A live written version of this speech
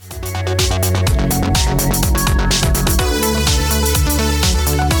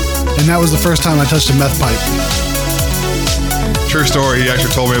And that was the first time I touched a meth pipe. True story. He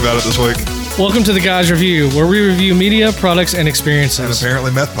actually told me about it this week. Welcome to the Guys Review, where we review media, products, and experiences. And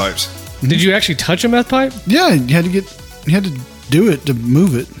apparently meth pipes. Did you actually touch a meth pipe? Yeah, you had to do it to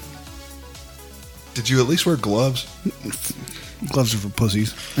move it. Did you at least wear gloves? Gloves are for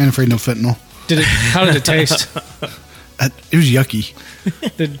pussies. I ain't afraid no fentanyl. How did it taste? It was yucky.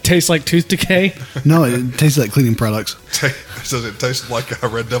 Did it taste like tooth decay? No, it tastes like cleaning products. Does it taste like a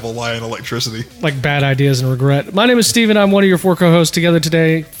Red Devil Lion electricity? Like bad ideas and regret. My name is Steven. I'm one of your 4 co-hosts together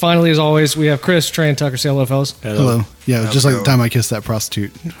today. Finally, as always, we have Chris, Trey, and Tucker. Say hello, fellas. Hello. Yeah, it was just like the time I kissed that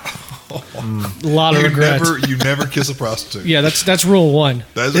prostitute. A lot of regret. You never kiss a prostitute. Yeah, that's rule 1.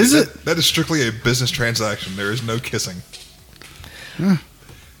 That is strictly a business transaction. There is no kissing.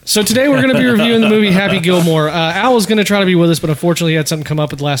 So today we're going to be reviewing the movie Happy Gilmore. Al was going to try to be with us, but unfortunately he had something come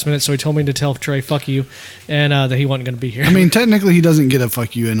up at the last minute, so he told me to tell Trey, fuck you, and that he wasn't going to be here. I mean, technically he doesn't get a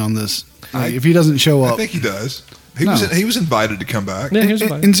fuck you in on this. Like, if he doesn't show up. I think he does. He was invited to come back. Yeah, he was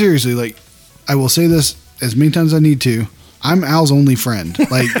invited. And seriously, like, I will say this as many times as I need to. I'm Al's only friend.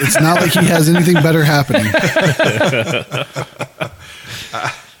 Like, it's not like he has anything better happening.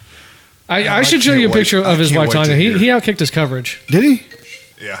 I should show you a picture of his wife, Tanya. He outkicked his coverage. Did he?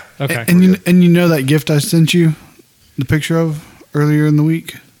 Yeah. Okay. And you know that gift I sent you the picture of earlier in the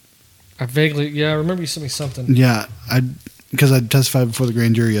week? I remember you sent me something. Yeah, because I testified before the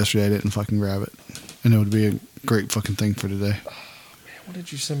grand jury yesterday. I didn't fucking grab it, and it would be a great fucking thing for today. Oh, man, what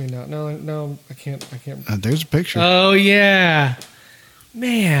did you send me now? No, I can't. There's a picture. Oh yeah,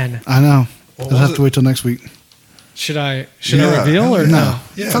 man. I know. I'll have to wait till next week. Should I reveal or no?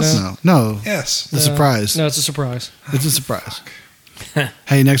 Yes. No. Yes. The surprise. No, it's a surprise. It's a surprise.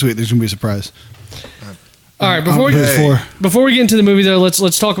 Hey, next week there's gonna be a surprise. All right, before we get into the movie though,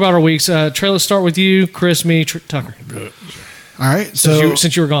 let's talk about our weeks. Trey, let's start with you, Chris, me, Tucker. All right, so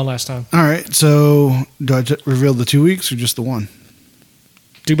since you were gone last time. All right, so do I reveal the 2 weeks or just the one?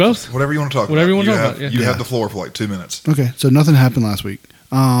 Do both. Whatever you want to talk about. Whatever you want to talk about. Yeah. You have the floor for like 2 minutes. Okay, so nothing happened last week.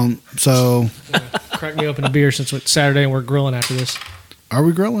 So crack me open a beer since it's Saturday and we're grilling after this. Are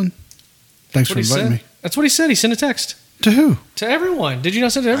we grilling? Thanks for inviting me. That's what he said. He sent a text. To who? To everyone. Did you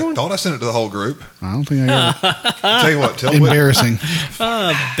not send it to everyone? I thought I sent it to the whole group. I don't think I got it. Tell you what. Embarrassing.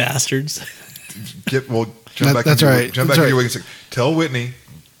 Bastards. Jump back that's into right. Jump back into your week and say, tell Whitney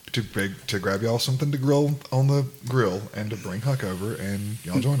to grab y'all something to grill on the grill and to bring Huck over and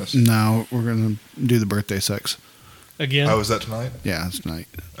y'all join us. No, we're going to do the birthday sex. Again? Oh, is that tonight? Yeah, it's tonight.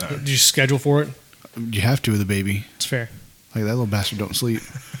 Did you schedule for it? You have to with a baby. It's fair. Like, that little bastard don't sleep.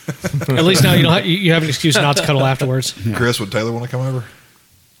 At least now you have an excuse not to cuddle afterwards. Yeah. Chris, would Taylor want to come over?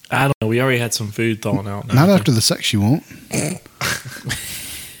 I don't know. We already had some food thawing out. Not after the sex, she won't.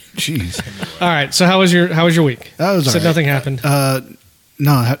 Jeez. All right. So how was your week? That was all right. Nothing happened. No,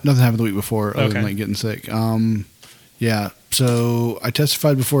 nothing happened the week before other than like getting sick. Yeah. So I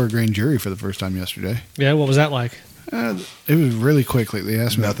testified before a grand jury for the first time yesterday. Yeah. What was that like? It was really quick. Like they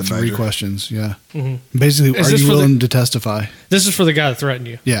asked me Nothing 3 major. questions. Yeah. Mm-hmm. Basically, are you willing to testify? This is for the guy that threatened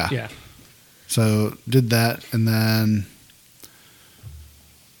you. Yeah. Yeah. So did that, and then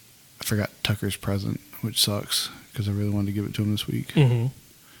I forgot Tucker's present, which sucks because I really wanted to give it to him this week. Mm-hmm.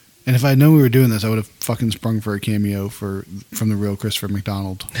 And if I known we were doing this, I would have fucking sprung for a cameo from the real Christopher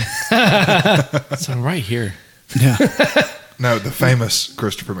McDonald. So I'm right here. Yeah. No, the famous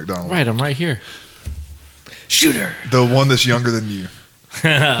Christopher McDonald. Right, I'm right here. Shooter. The one that's younger than you.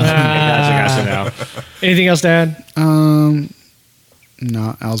 Gotcha now. Anything else to add? No,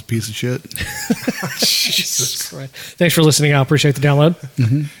 Al's a piece of shit. Jesus Christ. Thanks for listening. I appreciate the download.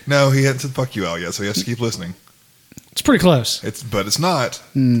 Mm-hmm. No, he hadn't said fuck you Al yet, so he has to keep listening. It's pretty close. But it's not.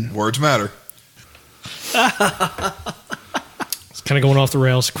 Words matter. It's kind of going off the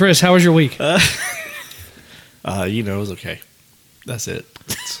rails. Chris, how was your week? It was okay. That's it.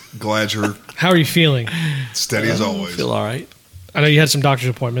 Glad you're How are you feeling? steady as always. Feel all right. I know you had some doctor's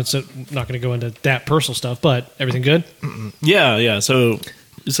appointments, so I'm not going to go into that personal stuff, but everything good? Yeah. So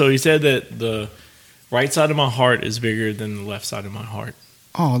he said that the right side of my heart is bigger than the left side of my heart.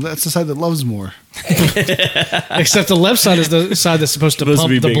 Oh, that's the side that loves more. Except the left side is the side that's supposed to pump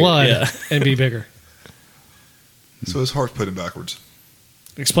the bigger, blood and be bigger. So his heart's put in backwards.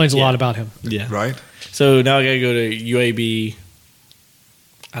 Explains a lot about him. Yeah. Right? So now I got to go to UAB.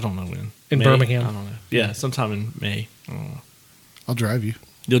 I don't know when. In May? Birmingham. I don't know. Yeah, sometime in May. I don't know. I'll drive you.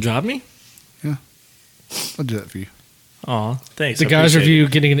 You'll drive me? I'll do that for you. Aw, thanks. The I guys appreciate review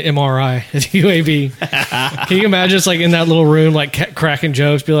getting an MRI at UAB. Can you imagine it's like in that little room, like cracking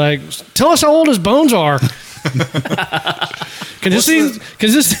jokes, be like, tell us how old his bones are. Can it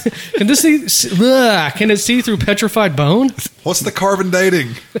see through petrified bone? What's the carbon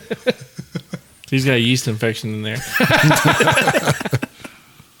dating? He's got a yeast infection in there.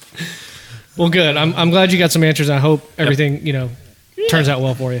 Well, good. I'm glad you got some answers. I hope everything turns out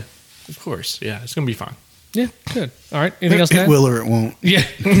well for you. Of course, yeah, it's gonna be fine. Yeah, good. All right. Anything else to It add? will or it won't. Yeah,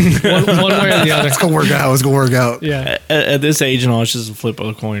 one way or the other. It's gonna work out. It's gonna work out. Yeah, At this age and all, it's just a flip of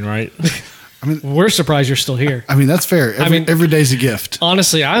a coin, right? we're surprised you're still here. I mean, that's fair. Every day's a gift.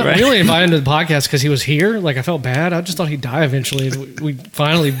 Honestly, I really invited him to the podcast because he was here. Like, I felt bad. I just thought he'd die eventually. We'd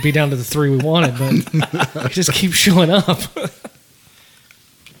finally be down to the 3 we wanted, but he just keeps showing up.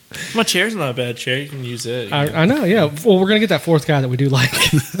 My chair's not a bad chair. You can use it. I know, yeah. Well, we're going to get that fourth guy that we do like.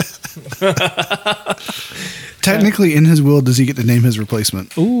 Technically, in his will, does he get to name his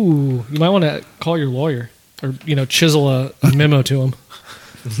replacement? Ooh, you might want to call your lawyer or, chisel a memo to him.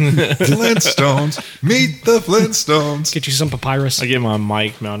 Flintstones. Meet the Flintstones. Get you some papyrus. I get my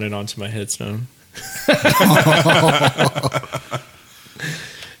mic mounted onto my headstone.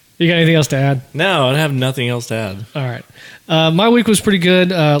 You got anything else to add? No, I have nothing else to add. All right. My week was pretty good.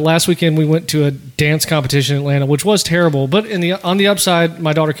 Last weekend we went to a dance competition in Atlanta, which was terrible. But on the upside,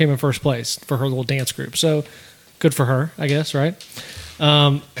 my daughter came in first place for her little dance group. So good for her, I guess, right?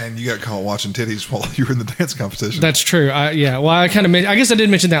 And you got caught watching titties while you were in the dance competition. That's true. Yeah. Well, I guess I did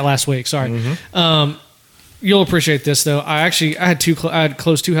mention that last week. Sorry. Mm-hmm. You'll appreciate this though. I had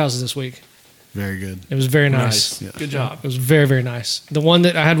closed 2 houses this week. Very good. It was very nice. Yeah. Good job. It was very, very nice.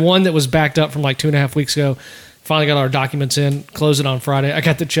 I had one that was backed up from like 2.5 weeks ago. Finally got our documents in, closed it on Friday. I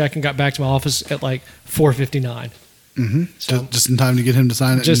got the check and got back to my office at like 4:59. Mm-hmm. So just in time to get him to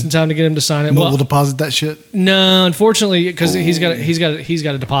sign it. Just in time to get him to sign it. We'll deposit that shit. No, unfortunately, because he's got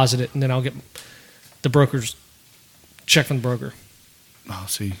to deposit it, and then I'll get the broker's check from the broker. Oh,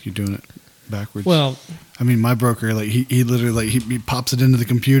 see, you're doing it backwards. Well, I mean, my broker, like he literally he pops it into the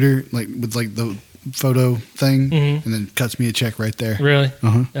computer like with like the photo thing, and then cuts me a check right there. Really?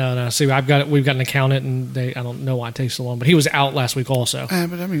 Uh-huh. No. See, we've got an accountant, and I don't know why it takes so long, but he was out last week also.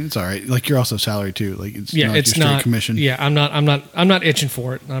 But I mean, it's all right. Like you're also salary too. Like it's It's your straight not commission. Yeah, I'm not itching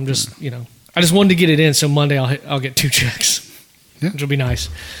for it. I'm just I just wanted to get it in so Monday I'll get 2 checks, which will be nice.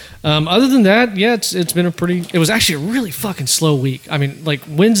 Other than that, yeah, it's been it was actually a really fucking slow week. I mean, like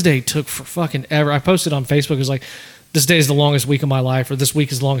Wednesday took for fucking ever. I posted on Facebook, it was like, this day is the longest week of my life, or this week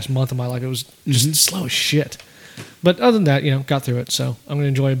is the longest month of my life. It was just slow as shit. But other than that, got through it. So I'm going to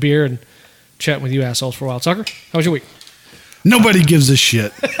enjoy a beer and chat with you assholes for a while. Tucker, how was your week? Nobody gives a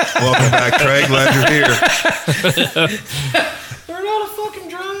shit. Welcome back, Craig. Glad you're here. We're not a fucking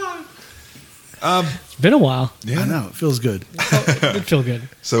drive. It's been a while. Yeah, I know. It feels good. It did feel good.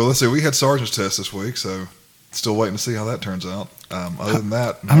 So let's see. We had sergeant's test this week, so still waiting to see how that turns out. Other than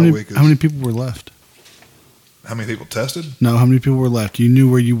that, How many people were left? How many people tested? No, how many people were left? You knew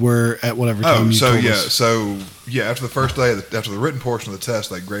where you were at whatever time you told us. After the first day, after the written portion of the test,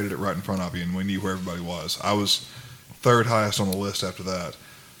 they graded it right in front of you, and we knew where everybody was. I was third highest on the list after that.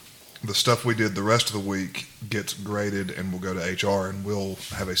 The stuff we did the rest of the week gets graded, and we'll go to HR, and we'll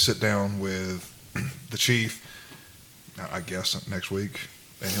have a sit down with the chief, I guess, next week,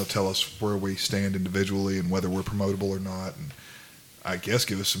 and he'll tell us where we stand individually and whether we're promotable or not, and I guess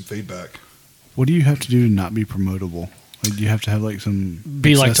give us some feedback. What do you have to do to not be promotable? Like, do you have to have like some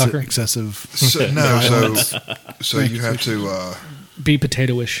like Tucker? excessive? So you have to Be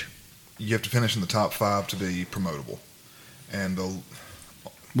potato-ish. you have to finish in the top 5 to be promotable, and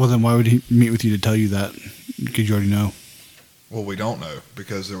Well, then why would he meet with you to tell you that? Because you already know. well, we don't know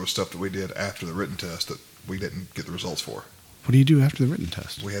because there was stuff that we did after the written test that we didn't get the results for. What do you do after the written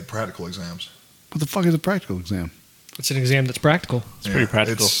test? We had practical exams. What the fuck is a practical exam? It's an exam that's practical. It's pretty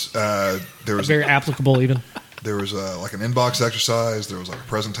practical. There was Very applicable, even. There was like an inbox exercise. There was like a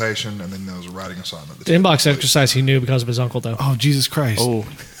presentation, and then there was a writing assignment. The inbox exercise he knew because of his uncle, though. Oh, Jesus Christ. Oh,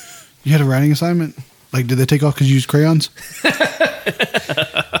 You had a writing assignment? Like, did they take off because you used crayons?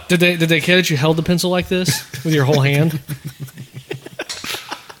 Did they care that you held the pencil like this with your whole hand?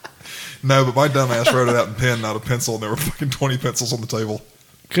 No, but my dumbass wrote it out in pen, not a pencil, and there were fucking 20 pencils on the table.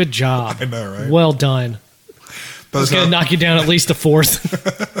 Good job. I know, right? Well done. But It's going to knock you down at least a fourth.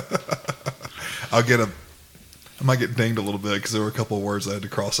 I might get dinged a little bit because there were a couple of words I had to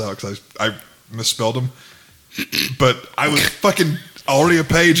cross out because I misspelled them. But I was fucking already a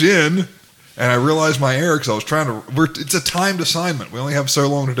page in, and I realized my error because I was trying to. It's a timed assignment. We only have so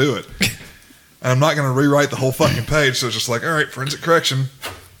long to do it, and I'm not going to rewrite the whole fucking page. So it's just like, all right, forensic correction.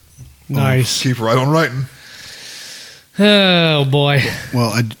 Nice. Keep right on writing. Oh, boy.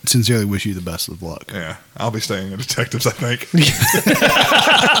 Well, I sincerely wish you the best of luck. Yeah, I'll be staying in detectives, I think.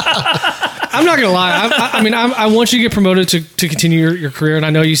 I'm not gonna lie. I want you to get promoted to continue your career, and I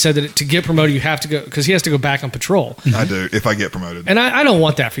know you said that to get promoted you have to go because he has to go back on patrol. I do if I get promoted, and I don't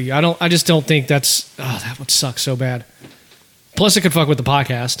want that for you. I just don't think that would suck so bad. Plus, it could fuck with the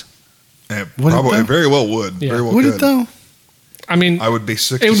podcast. It very well would. Yeah. Very well would could. it though? I mean, I would be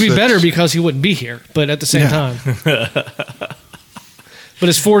 66. It would be better because he wouldn't be here, but at the same time. But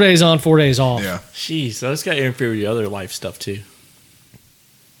it's 4 days on, 4 days off. Yeah. Jeez, so that's got to interfere with your other life stuff too.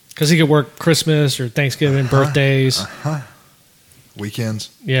 Because he could work Christmas or Thanksgiving, birthdays. Weekends.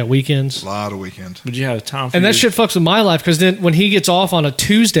 Yeah, weekends. A lot of weekends. Would you have time for And that shit fucks with my life because then when he gets off on a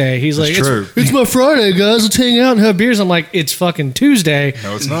Tuesday, he's like, it's my Friday, guys. Let's hang out and have beers. I'm like, it's fucking Tuesday.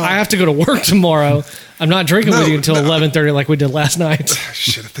 No, it's not. I have to go to work tomorrow. I'm not drinking with you until 11:30 like we did last night.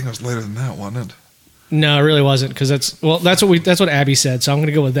 Shit, I think it was later than that, wasn't it? No, it really wasn't because that's what Abby said. So I'm going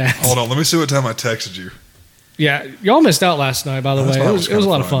to go with that. Hold on, let me see what time I texted you. Yeah, y'all missed out last night. By the way, it was a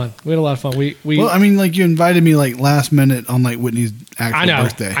lot of fun. We had a lot of fun. We well, I mean, like you invited me like last minute on like Whitney's actual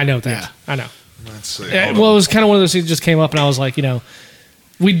birthday. I know that. Yeah. I know. Let's see. Well, it was kind of one of those things that just came up, and I was like,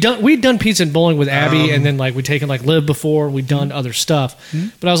 we'd done pizza and bowling with Abby, and then like we'd taken like Liv before, we'd done other stuff.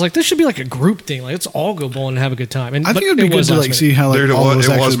 But I was like, this should be like a group thing. Like, let's all go bowling and have a good time. And I think it'd be good to like see how like Dude, all it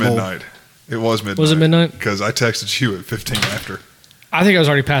was midnight. It was midnight. Was it midnight? Because I texted you at 15 after. I think I was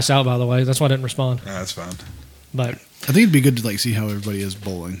already passed out, by the way. That's why I didn't respond. That's fine. But I think it'd be good to like see how everybody is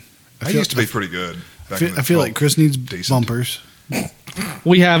bowling. I used to be pretty good. I feel like Chris needs bumpers.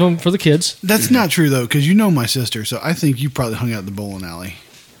 We have them for the kids. That's not true though, because you know my sister, so I think you probably hung out at the bowling alley.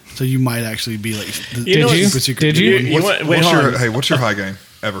 So you might actually be like, Did you? What's your high game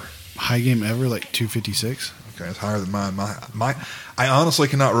ever? High game ever, like 256. Okay, it's higher than mine. I honestly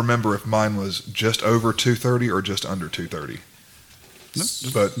cannot remember if mine was just over 230 or just under 230.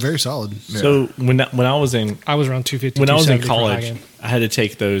 But very solid. Yeah. So when I was around 250. When I was in college, I had to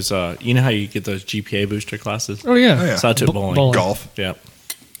take those. You know how you get those GPA booster classes? Oh yeah. So I took bowling, golf. Yeah.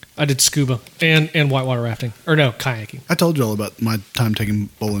 I did scuba and whitewater rafting, or no, kayaking. I told you all about my time taking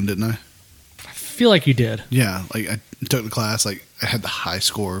bowling, didn't I? I feel like you did. Yeah, like I took the class. Like I had the high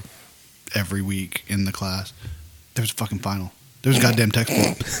score every week in the class. There was a fucking final. There was a goddamn textbook. I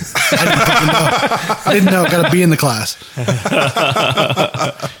didn't fucking know. I didn't know. Got to be in the class.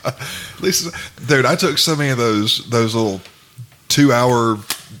 Lisa, dude, I took so many of those little 2-hour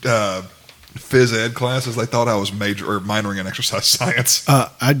phys ed classes. They thought I was minoring in exercise science.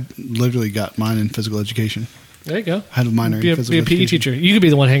 I literally got mine in physical education. There you go. I had a minor in physical education. Be a PE teacher. You could be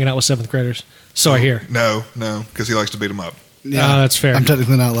the one hanging out with 7th graders. So I hear. No, because he likes to beat them up. Yeah, that's fair. I'm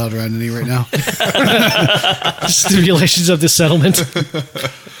technically not allowed around any right now. Stipulations of the settlement.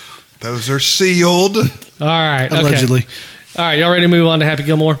 Those are sealed. All right. Allegedly. Okay. All right. Y'all ready to move on to Happy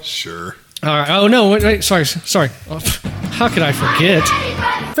Gilmore? Sure. All right. Oh, no. Wait. Sorry. Oh, how could I forget?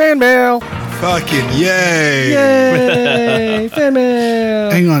 Fan mail. Fucking yay. Yay. Fan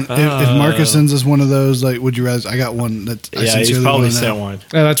mail. Hang on. If Marcus sends us one of those, like, would you rather? I got one that I he's probably sent one.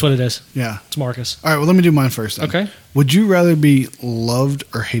 Oh, that's what it is. Yeah. It's Marcus. All right. Well, let me do mine first then. Okay. Would you rather be loved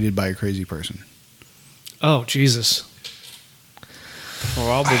or hated by a crazy person? Oh, Jesus.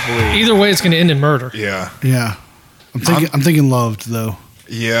 Probably. Either way, it's going to end in murder. Yeah. Yeah. I'm thinking loved, though.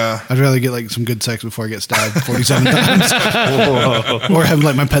 Yeah. I'd rather get like some good sex before I get stabbed 47 times. Or have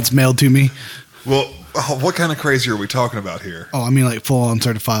like my pets mailed to me. Well, what kind of crazy are we talking about here? Oh, I mean like full on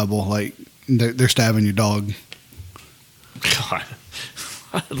certifiable. Like they're stabbing your dog. God.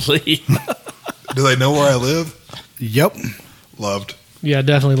 Lee. Do they know where I live? Yep. Loved. Yeah,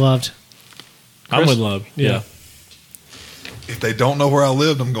 definitely loved. I'm with love. Yeah. If they don't know where I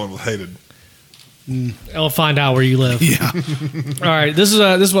lived, I'm going with hated. I'll find out where you live. Yeah. All right. This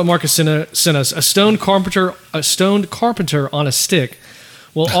is what Marcus sent us. A stoned carpenter on a stick.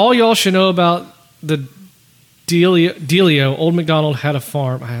 Well, all y'all should know about the Delio. Old MacDonald had a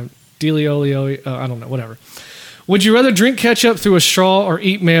farm. I have Delio. I don't know. Whatever. Would you rather drink ketchup through a straw or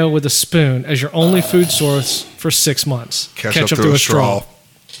eat mayo with a spoon as your only food source for 6 months? Ketchup through a straw.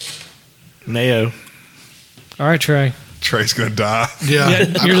 Mayo. All right, Trey. Trey's gonna die. Yeah,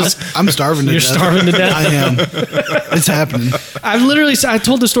 I'm starving to death. You're starving to death. I am. It's happening. I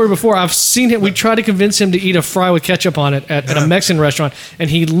told the story before. I've seen him. We tried to convince him to eat a fry with ketchup on it at a Mexican restaurant,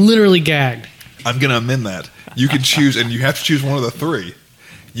 and he literally gagged. I'm gonna amend that. You can choose, and you have to choose one of the three.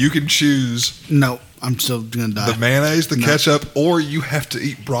 You can choose. No, I'm still gonna die. The mayonnaise, the ketchup, or you have to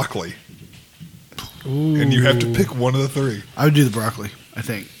eat broccoli. Ooh. And you have to pick one of the three. I would do the broccoli, I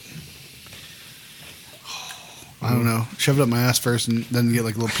think. I don't know. Shove it up my ass first and then get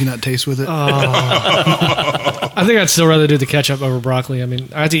like a little peanut taste with it. I think I'd still rather do the ketchup over broccoli. I mean,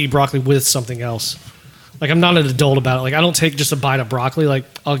 I have to eat broccoli with something else. Like, I'm not an adult about it. Like, I don't take just a bite of broccoli. Like,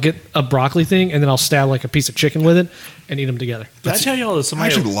 I'll get a broccoli thing, and then I'll stab, like, a piece of chicken with it and eat them together. Did I tell y'all that I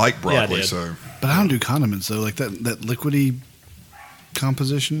somebody... actually like Yeah, I broccoli, did. so But I don't do condiments though. Like that liquidy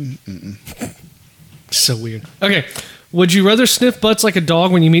composition. Mm-mm. So weird. Okay. Would you rather sniff butts like a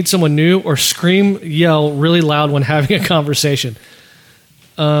dog when you meet someone new or yell really loud when having a conversation?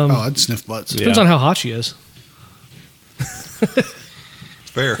 I'd sniff butts. Depends Yeah. on how hot she is.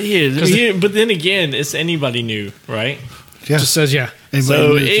 fair. Yeah, but then again, it's anybody new, right? Yeah. Just says, yeah. Anybody So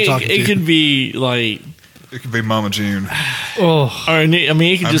new that you're talking it to. could be like... It could be Mama June. Oh, Or, I mean,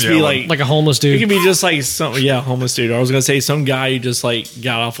 it could I'm just be yelling. like a homeless It dude. could be just like homeless dude. Or I was gonna say some guy who just like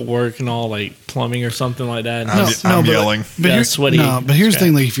got off of work and all like plumbing or something like that. And I'm just- I'm but, yelling. But Yeah, here's, sweaty. No, but here's the Okay.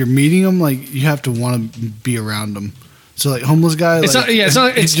 thing: like, if you're meeting them, like, you have to want to be around them. So, like, homeless guy, It's like, not- yeah, it's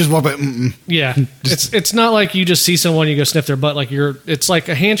not- he it's- just walk by. Mm-mm. Yeah, it's not like you just see someone, you go sniff their butt. Like it's like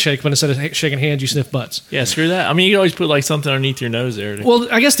a handshake, but instead of shaking hands, you sniff butts. yeah, screw that. I mean, you can always put like something underneath your nose there. Well,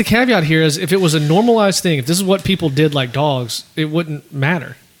 I guess the caveat here is if it was a normalized thing, if this is what people did like dogs, it wouldn't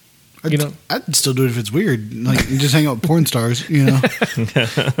matter. You know, I'd still do it if it's weird. Like, you just hang out with porn stars, you know. you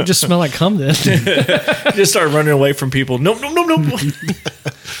just smell like cum then. Just start running away from people. Nope. No,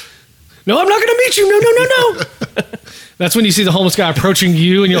 I'm not going to meet you. No. That's when you see the homeless guy approaching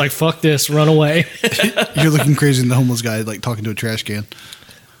you, and you're like, "Fuck this, run away." You're looking crazy, and the homeless guy like talking to a trash can.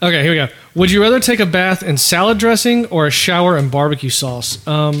 Okay, here we go. Would you rather take a bath in salad dressing or a shower in barbecue sauce?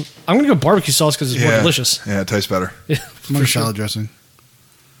 I'm going to go barbecue sauce because it's more delicious. Yeah, it tastes better. I'm on salad dressing.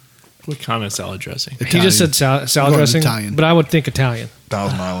 What kind of salad dressing? He just said salad Going dressing, Italian. but I would think Italian.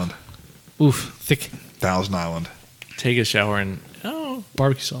 Thousand Island. Oof, thick Thousand Island. Take a shower and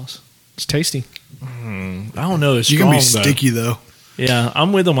barbecue sauce. It's tasty. I don't know. It's You strong can be though. sticky though. Yeah,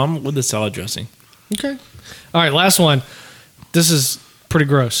 I'm with them. I'm with the salad dressing. Okay. All right, last one. This is pretty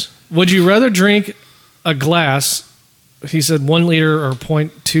gross. Would you rather drink a glass, he said 1 liter or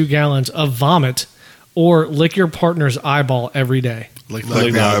 0.2 gallons of vomit, or lick your partner's eyeball every day? Like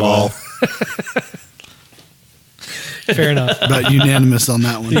Like the eyeball. Fair enough. about unanimous on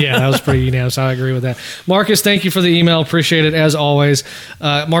that one. Yeah, that was pretty unanimous. I agree with that. Marcus, thank you for the email. Appreciate it as always.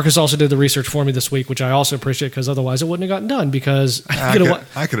 Marcus also did the research for me this week, which I also appreciate because otherwise it wouldn't have gotten done because I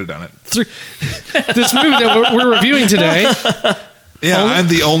could have done it. this movie that we're reviewing today, Yeah, I'm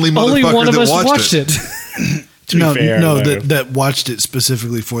the only motherfucker only one of that us watched it. To be fair, though. that watched it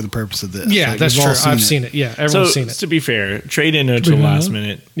specifically for the purpose of this. Yeah, Like, that's we've true. all I've seen it. Yeah, So everyone's seen it. to be fair, trade in until the last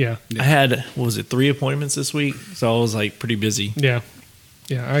minute. Yeah, I had what was it 3 appointments this week, so I was like pretty busy. yeah,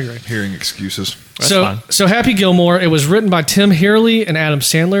 I agree. Hearing excuses. That's fine. So Happy Gilmore. It was written by Tim Hurley and Adam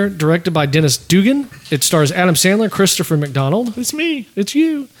Sandler, directed by Dennis Dugan. It stars Adam Sandler, Christopher McDonald. It's me. It's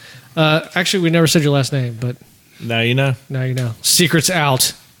you. Actually, we never said your last name, but Now you know. now you know. Secret's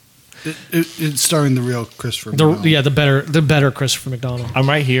out. It's starring the real Christopher. McDonald. The better Christopher McDonald. I'm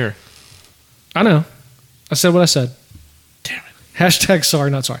right here. I know. I said what I said. Damn it. Hashtag sorry,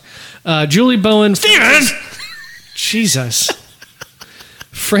 not sorry. Julie Bowen. Steven! Jesus.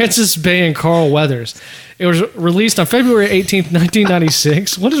 Francis Bay and Carl Weathers. It was released on February 18th,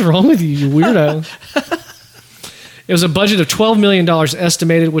 1996. What is wrong with you, you weirdo? It was a budget of $12 million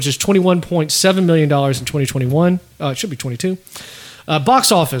estimated, which is $21.7 million in 2021. It should be 22.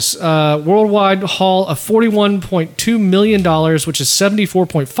 Box office, worldwide haul of $41.2 million, which is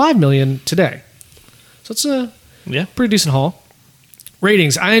 $74.5 million today. So it's a Yeah. pretty decent haul.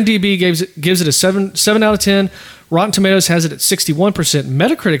 Ratings, IMDb gives it a 7 out of 10. Rotten Tomatoes has it at 61%.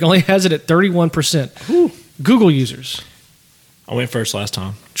 Metacritic only has it at 31%. Google users. I went first last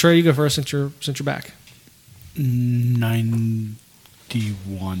time. Trey, you go first since you're back. 91.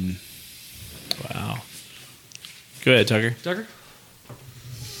 Wow. Go ahead, Tucker. Tucker?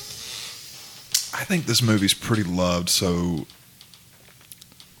 I think this movie's pretty loved, so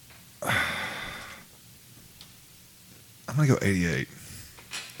I'm gonna go 88.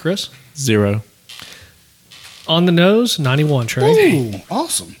 Chris? 0. On the nose, 91, Trey. Ooh,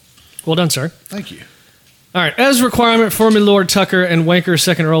 awesome. Well done, sir. Thank you. All right, as requirement for me, Lord Tucker and Wanker,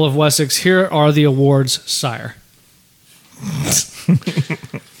 2nd Earl of Wessex, here are the awards, sire.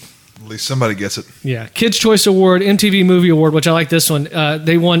 At least somebody gets it. Yeah, Kids' Choice Award, MTV Movie Award, which I like this one.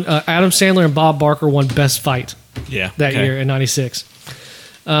 They won, Adam Sandler and Bob Barker won Best Fight Yeah. that okay. year in 96.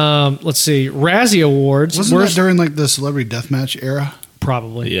 Let's see, Razzie Awards. Wasn't Worst- that during like the Celebrity Deathmatch era?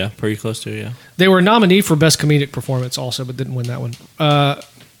 Probably. Yeah, pretty close to it, yeah. They were nominated for Best Comedic Performance also, but didn't win that one.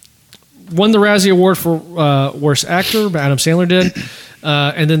 Won the Razzie Award for Worst Actor, but Adam Sandler did.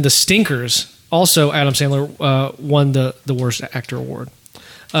 And then The Stinkers, also Adam Sandler won the Worst Actor Award.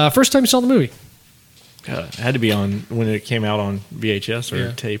 First time you saw the movie? It had to be on when it came out on VHS or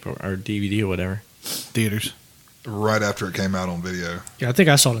Yeah. tape or DVD or whatever. Theaters. right after it came out on video. Yeah, I think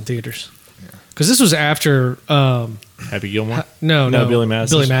I saw it in theaters. Because this was after. Happy Gilmore? No, Billy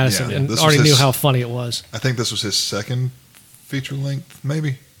Madison. Billy Madison, Yeah, and this was already knew his- how funny it was. I think this was his second feature length,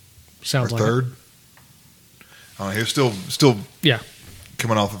 maybe, Sounds or like it. third. He was still Yeah.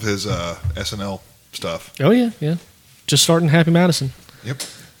 coming off of his SNL stuff. Oh yeah, yeah. Just starting Happy Madison. Yep.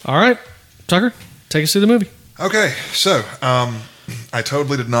 All right, Tucker, take us through the movie. Okay, so I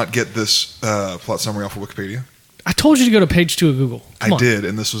totally did not get this plot summary off of Wikipedia. I told you to go to page 2 of Google. Come I on. did,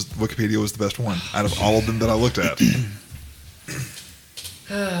 and Wikipedia was the best one out of all of them that I looked at.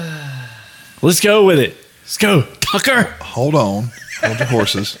 Let's go with it. Let's go. Tucker. Hold on, hold your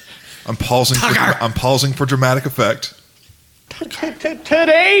horses. I'm pausing. I'm pausing for dramatic effect.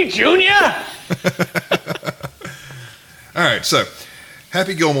 Today, Junior! All right, so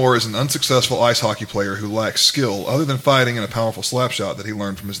Happy Gilmore is an unsuccessful ice hockey player who lacks skill other than fighting and a powerful slap shot that he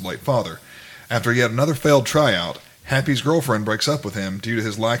learned from his late father. After yet another failed tryout, Happy's girlfriend breaks up with him due to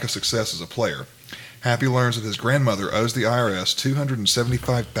his lack of success as a player. Happy learns that his grandmother owes the IRS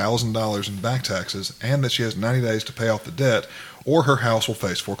 $275,000 in back taxes and that she has 90 days to pay off the debt or her house will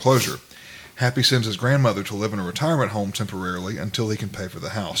face foreclosure. Happy sends his grandmother to live in a retirement home temporarily until he can pay for the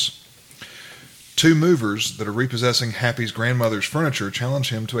house. Two movers that are repossessing Happy's grandmother's furniture challenge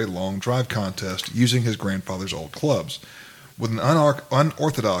him to a long drive contest using his grandfather's old clubs. With an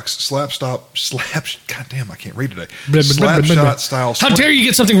unorthodox goddamn, I can't read today. Slap shot style. How dare you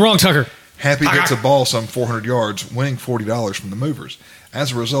get something wrong, Tucker? Happy gets a ball some 400 yards, winning $40 from the movers.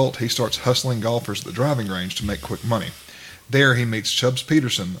 As a result, he starts hustling golfers at the driving range to make quick money. There, he meets Chubbs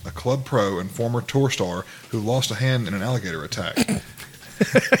Peterson, a club pro and former tour star who lost a hand in an alligator attack.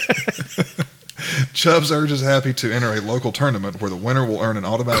 Chubbs urges Happy to enter a local tournament where the winner will earn an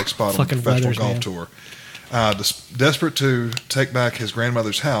automatic spot on the Fucking professional weathers, golf man. tour. Desperate to take back his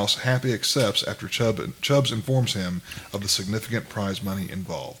grandmother's house, Happy accepts after Chubbs informs him of the significant prize money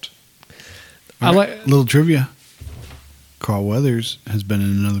involved. I like. Little trivia. Carl Weathers has been in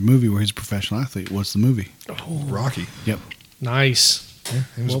another movie where he's a professional athlete. What's the movie? Rocky. Yep. Nice.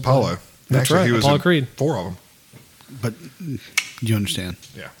 He was Well Apollo. played. That's Actually, right, he was Apollo in Creed. 4 of them. But you understand.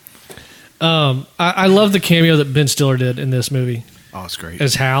 Yeah. I love the cameo that Ben Stiller did in this movie Oh, it's great.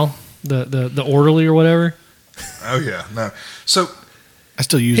 as Hal, the orderly or whatever. Oh, yeah. No. So, I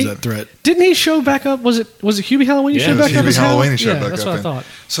still use that threat. Didn't he show back up? Was it Hubie Halloween? Yeah, showed it was back up Hubie as Hal? Halloween he showed yeah, back that's up what I in. thought.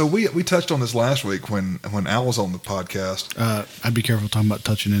 So we touched on this last week when Al was on the podcast. I'd be careful talking about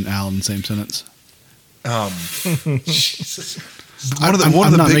touching and Al in the same sentence. One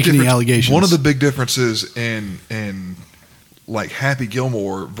I'm not making any allegations. One of the big differences in like Happy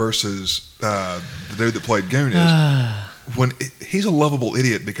Gilmore versus the dude that played Goon is when he's a lovable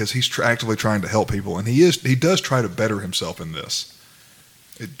idiot because he's actively trying to help people, and he does try to better himself in this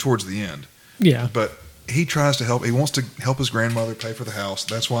towards the end. Yeah. But he tries to help. He wants to help his grandmother pay for the house.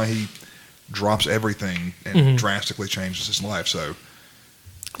 That's why he drops everything and drastically changes his life. So,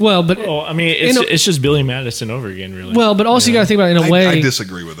 Well, but Well, I mean, it's just Billy Madison over again, really. well, but also you got to think about it in a way. I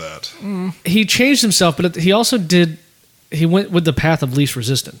disagree with that. He changed himself, but he also did. He went with the path of least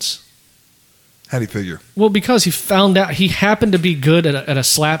resistance. How do you figure? Well, because he found out he happened to be good at a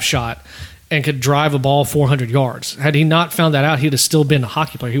slap shot and could drive a ball 400 yards. Had he not found that out, he'd have still been a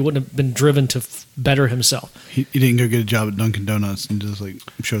hockey player. He wouldn't have been driven to better himself. He didn't go get a job at Dunkin' Donuts and just like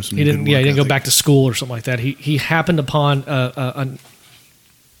show some. He didn't. good Yeah, he work didn't go ethic. back to school or something like that. He happened upon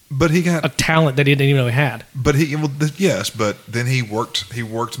But he got a talent that he didn't even know he had. But yes, but then he worked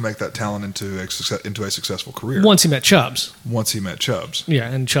to make that talent into a successful career. Once he met Chubbs. Once he met Chubbs, Yeah,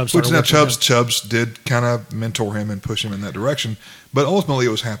 and Chubbs which started now working with him. Chubbs did kind of mentor him and push him in that direction. But ultimately, it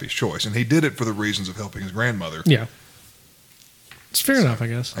was Happy's choice, and he did it for the reasons of helping his grandmother. Yeah, it's fair enough, I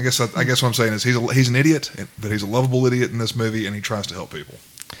guess. I guess what I'm saying is he's an idiot, but he's a lovable idiot in this movie, and he tries to help people.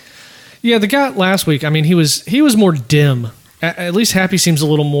 Yeah, the guy last week. I mean, he was more dim. At least Happy seems a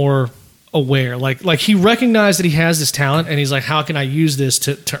little more aware. Like he recognized that he has this talent, and he's like, "How can I use this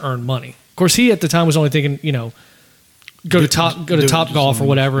to earn money?" Of course, he at the time was only thinking, go to Top Golf or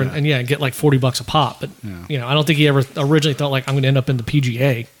whatever, and get like $40 a pop. But I don't think he ever originally thought like I'm going to end up in the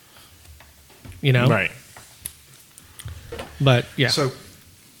PGA. right. But yeah, So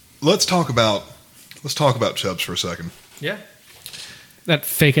let's talk about Chubbs for a second. yeah, that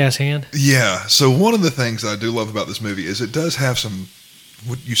fake ass hand. Yeah. So one of the things that I do love about this movie is it does have some.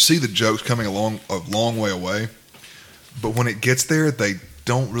 You see the jokes coming a long way away, but when it gets there, they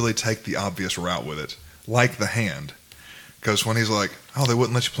don't really take the obvious route with it, like the hand. Because when he's like, "Oh, they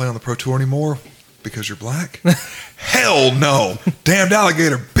wouldn't let you play on the Pro Tour anymore because you're black." Hell no! Damned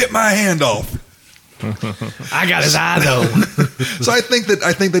alligator bit my hand off. I got his eye though. So I think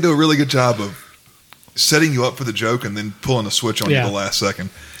they do a really good job setting you up for the joke and then pulling a switch on you Yeah. the last second.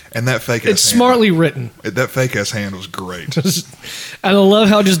 And that fake It's smartly written. That fake ass hand was great. And I love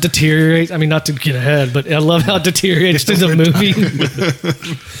how it just deteriorates. I mean, not to get ahead, but I love how it deteriorates through the movie.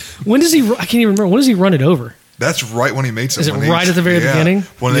 When does he? I can't even remember. When does he run it over? That's right when he meets him. Is it when right at the very beginning?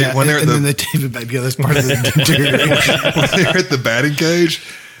 When they when they're at and the, then they tape it back together. That's part of the deterioration. when they're at the batting cage,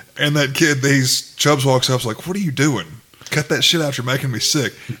 and that kid, Chubbs walks up, is like, "What are you doing? Cut that shit out! You're making me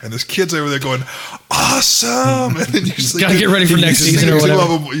sick." And this kid's over there going, "Awesome!" And then you see, Gotta get ready for next season or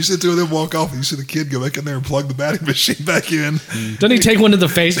whatever. You see two of them walk off, and you see the kid go back in there and plug the batting machine back in. Doesn't he take one to the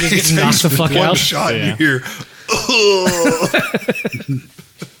face and just get knocked the fuck one out? shot, and Yeah. you hear, "Ugh."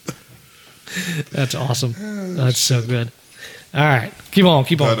 That's awesome. That's so good. All right, keep on.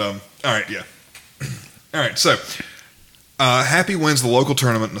 But all right, yeah. All right, so Happy wins the local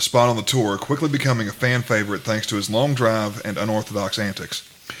tournament and a spot on the tour, quickly becoming a fan favorite thanks to his long drive and unorthodox antics,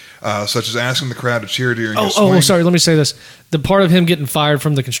 such as asking the crowd to cheer during his swing. Oh, sorry. Let me say this: the part of him getting fired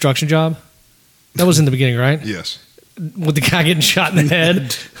from the construction job, that was in the beginning, right? Yes, With the guy getting shot in the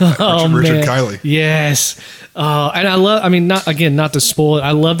head. Oh Richard man, Kiley. Yes. And I love. I mean, not to spoil it.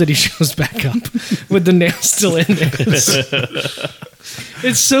 I love that he shows back up with the nail still in there.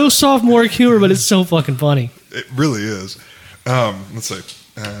 It's so sophomore humor, but it's so fucking funny. it really is. Let's see.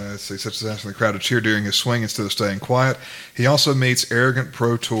 Such as asking the crowd to cheer during his swing instead of staying quiet. He also meets arrogant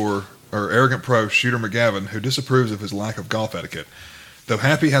pro Shooter McGavin, who disapproves of his lack of golf etiquette. Though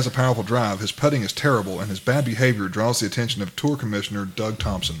Happy has a powerful drive, his putting is terrible, and his bad behavior draws the attention of tour commissioner Doug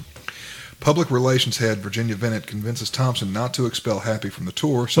Thompson. Public relations head Virginia Vennett convinces Thompson not to expel Happy from the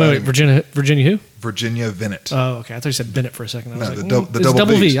tour. Wait, Virginia who? Virginia Vennett. Oh, okay. I thought you said Bennett for a second. I was No, like, the it's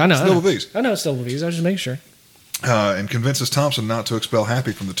double V's. V. I know. It's double V's. I know it's double V's. I was just making sure. And convinces Thompson not to expel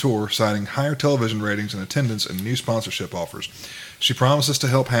Happy from the tour, citing higher television ratings and attendance and new sponsorship offers. She promises to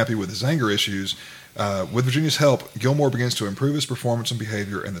help Happy with his anger issues. With Virginia's help, Gilmore begins to improve his performance and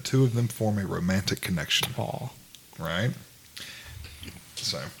behavior, and the two of them form a romantic connection. Aw. Right?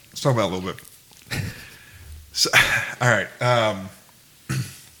 So, let's talk about it a little bit. So, all right.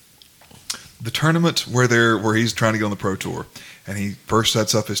 The tournament where he's trying to get on the pro tour, and he first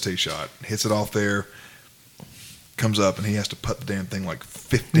sets up his tee shot, hits it off there, comes up, and he has to putt the damn thing like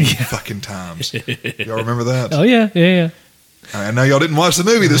 50 fucking times. Y'all remember that? Oh yeah. I know y'all didn't watch the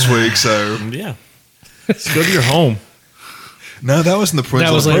movie this week, so Yeah. Let's go to your home. no, that was in the Prince.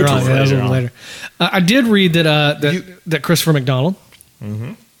 That was Pro later Tour. on. Yeah, that was a Later little on. later. I did read that Christopher McDonald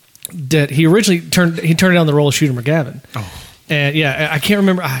that he originally turned down the role of Shooter McGavin. Oh. And yeah, I can't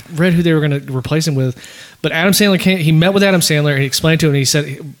remember. I read who they were going to replace him with, but Adam Sandler he met with Adam Sandler and he explained to him. And he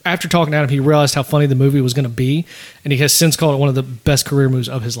said after talking to Adam, he realized how funny the movie was going to be, and he has since called it one of the best career moves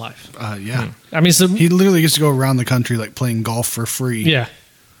of his life. Yeah. I mean, so, He literally gets to go around the country like playing golf for free. yeah,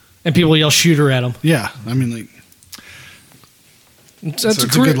 and people yell "Shooter" at him. Yeah. I mean, like, That's it's a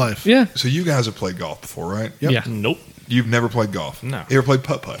good life. Yeah, So you guys have played golf before, right? Yep. yeah. Nope. You've never played golf. No. You ever played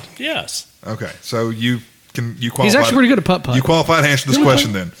putt-putt? Yes. Okay, so you qualify. He's actually pretty good at putt-putt. You qualify to answer this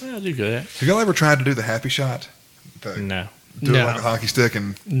question then. Yeah, I'll do good. Have y'all ever tried to do the happy shot? No. Do No. it like a hockey stick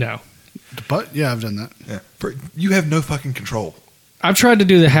and No, but yeah, I've done that. yeah. You have no fucking control. I've tried to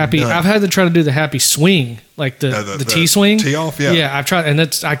do the happy. None. I've had to try to do the happy swing, like the tee swing, tee off, yeah. Yeah, I've tried, and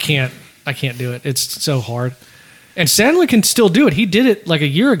I can't do it. It's so hard. And Sandler can still do it. He did it like a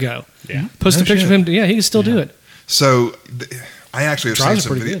year ago. Yeah. Post No a picture shit. of him. Yeah, he can still do it. So I actually have seen Drives are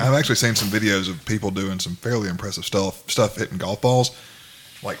some. pretty good. I've actually seen some videos of people doing some fairly impressive stuff hitting golf balls,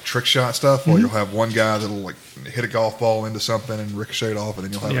 like trick shot stuff. Mm-hmm. Where you'll have one guy that'll like hit a golf ball into something and ricochet it off, and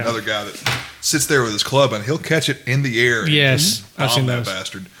then you'll have Yeah. another guy that sits there with his club and he'll catch it in the air. And Yes, just I've bomb seen that those.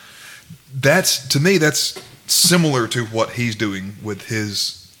 bastard. That's to me. That's similar to what he's doing with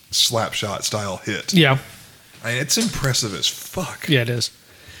his slap shot style hit. Yeah, I mean, it's impressive as fuck. yeah, it is.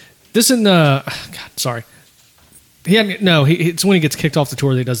 This isn't. God, sorry. It's when he gets kicked off the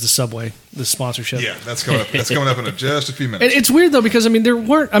tour that he does the Subway, the sponsorship. Yeah, that's coming up. That's coming up in just a few minutes. It's weird though because there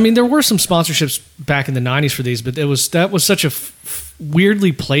were some sponsorships back in the '90s for these, but that was such a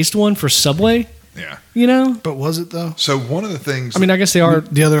weirdly placed one for Subway. Yeah. You know, But was it though? So one of the things. I mean, I guess they are.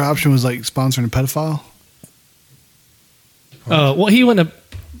 The other option was like sponsoring a pedophile. Well, he wouldn't have.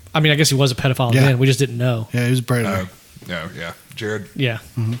 I mean, I guess he was a pedophile Yeah. then. We just didn't know. Yeah, he was a predator. No, yeah, Jared, Yeah,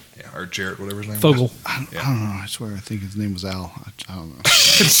 yeah, or Jarrett, whatever his name Fogel. was. I don't know. I swear, I think his name was Al. I don't know.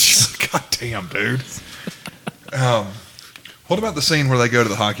 God damn, dude. What about the scene where they go to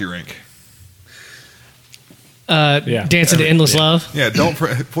the hockey rink? Yeah. Dancing to Endless Love. Yeah,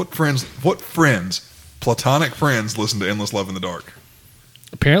 what friends, platonic friends, listen to Endless Love in the Dark?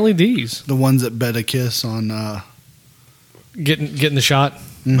 Apparently, these The ones that bet a kiss on. getting the shot,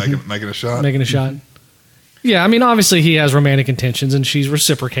 Making a shot. making a shot. Yeah, I mean, obviously he has romantic intentions, and she's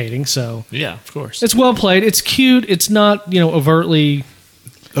reciprocating. So Yeah, of course. it's well played. It's cute. It's not overtly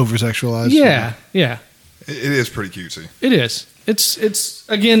Over sexualized. Yeah. It is pretty cutesy. It is. It's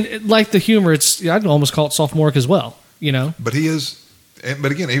again like the humor. I'd almost call it sophomoric as well. But he is.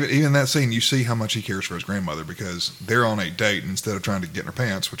 But again, even in that scene, you see how much he cares for his grandmother because they're on a date and instead of trying to get in her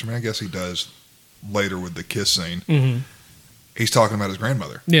pants, which I guess he does later with the kiss scene. Mm-hmm. He's talking about his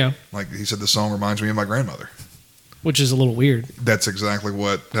grandmother. Yeah, Like he said, the song reminds me of my grandmother. which is a little weird That's exactly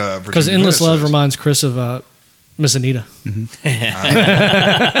what because Virginia Endless Bennett Love says. reminds Chris of Miss Anita.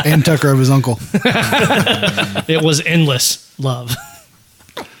 And Tucker of his uncle. It was endless love,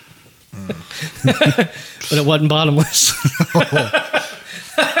 but it wasn't bottomless.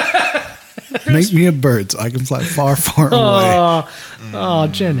 Make me a bird so I can fly far, far away. Oh,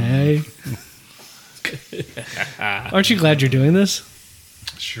 Jenny. Aren't you glad you're doing this?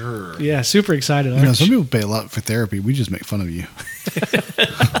 Sure. Yeah, super excited. Some people pay a lot for therapy. We just make fun of you.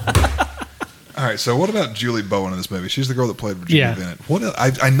 All right. So what about Julie Bowen in this movie? She's the girl that played Virginia Yeah. Bennett. What?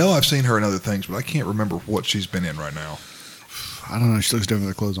 I know I've seen her in other things, but I can't remember what she's been in right now. I don't know. She looks different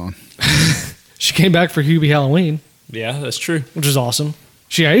with her clothes on. She came back for Hubie Halloween, Yeah, that's true. which is awesome.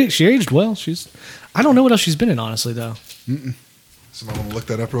 She aged well. I don't know what else she's been in, honestly, though. Somebody want to look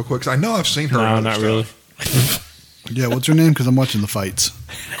that up real quick? 'Cause I know I've seen her. in No, other not stuff. really. Yeah, what's her name? Because I'm watching the fights.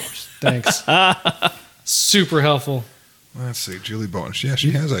 Thanks. Super helpful. Let's see, Julie Bowen. She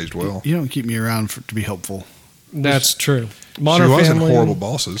has aged well. You don't keep me around to be helpful. That's true. She Modern was Family, in Horrible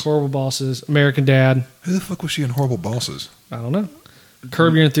Bosses. Horrible Bosses, American Dad. Who the fuck was she in Horrible Bosses? I don't know.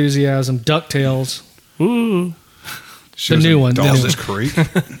 Curb Your Enthusiasm, DuckTales. Ooh. She The was new in one, the new Dawson's one. Creek.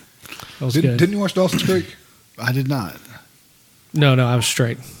 That was good. Didn't you watch Dawson's Creek? I did not. No, I was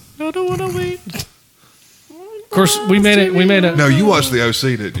straight. I don't want to wait. Of course, we made it. No, you watched the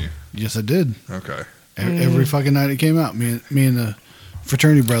OC, didn't you? Yes, I did. Okay. Every fucking night it came out, me and the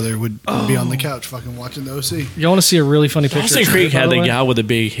fraternity brother would be on the couch fucking watching the OC. You want to see a really funny picture? Dawson Creek had the guy with the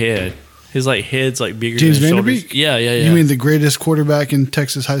big head. His head's bigger James than his shoulders. Vanderbeek? Yeah. You mean the greatest quarterback in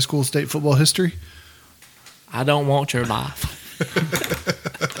Texas high school state football history? I don't want your life.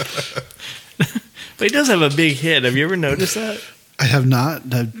 But he does have a big head. Have you ever noticed that? I have not.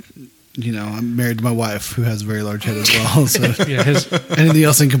 I'm married to my wife who has a very large head as well. So Yeah, his anything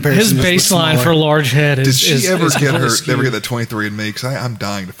else in comparison? his just looks baseline smaller. for large head is. Did she ever is get completely that 23andMe? Because I'm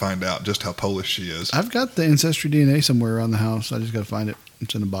dying to find out just how Polish she is. I've got the ancestry DNA somewhere around the house. I just got to find it.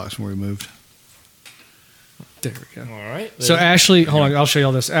 It's in a box from where we moved. There we go. All right. So Ashley, hold on, I'll show you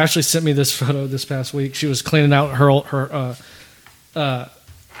all this. Ashley sent me this photo this past week. She was cleaning out her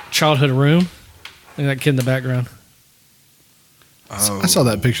childhood room, and that kid in the background. Oh, I saw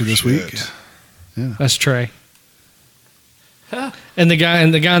that picture this week. shit. That's Trey. And the guy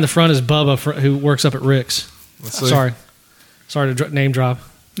in the front is Bubba, who works up at Rick's. Let's see. Sorry to name drop.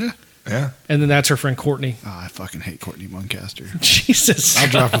 Yeah. And then that's her friend Courtney. Oh, I fucking hate Courtney Muncaster. Jesus, I'll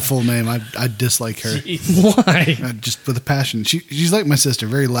drop her full name. I dislike her. why? Just with a passion. She's like my sister.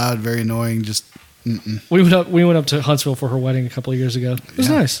 Very loud, very annoying. Just We went up to Huntsville for her wedding a couple of years ago. It was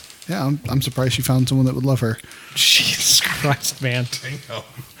Yeah. nice. yeah. I'm surprised she found someone that would love her. Jesus Christ, man. Damn. All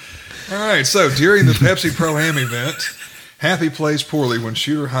right. So during the Pepsi Pro Am event, Happy plays poorly when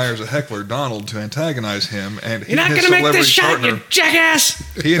Shooter hires a heckler, Donald, to antagonize him, and he You're not and his gonna make this celebrity shot, you partner,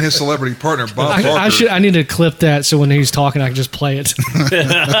 jackass. he and his celebrity partner Bob Barker I need to clip that so when he's talking, I can just play it.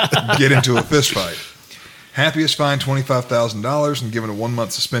 get into a fist fight. Happy is fined $25,000 and given a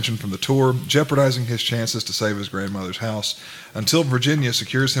 1-month suspension from the tour, jeopardizing his chances to save his grandmother's house until Virginia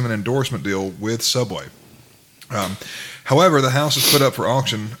secures him an endorsement deal with Subway. However, the house is put up for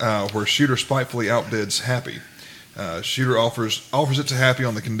auction where Shooter spitefully outbids Happy. Shooter offers it to Happy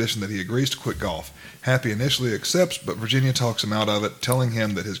on the condition that he agrees to quit golf. Happy initially accepts, but Virginia talks him out of it, telling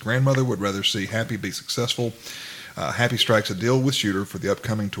him that his grandmother would rather see Happy be successful. Happy strikes a deal with Shooter for the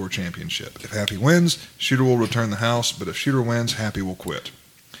upcoming tour championship. If Happy wins, Shooter will return the house, but if Shooter wins, Happy will quit.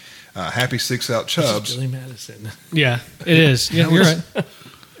 Happy seeks out Chubbs. Billy Madison. Yeah, it is. Yeah, you're right.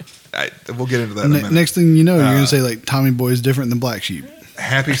 We'll get into that in a minute. Next thing you know, you're going to say like Tommy Boy is different than Black Sheep.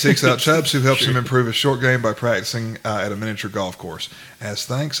 Happy seeks out Chubbs, who helps him improve his short game by practicing at a miniature golf course. As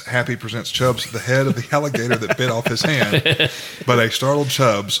thanks, Happy presents Chubbs the head of the alligator that bit off his hand, but a startled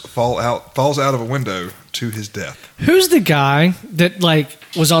Chubbs falls out of a window to his death. Who's the guy that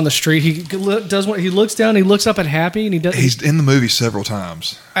was on the street? He does what he looks down. He looks up at Happy, and he does. He's in the movie several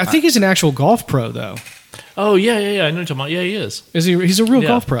times. I think he's an actual golf pro, though. Oh, yeah. I know what you're talking about. Yeah, he is. Is he? He's a real Yeah.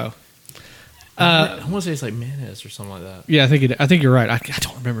 golf pro. I want to say it's like Mayonnaise or something like that. Yeah, I think you're right. I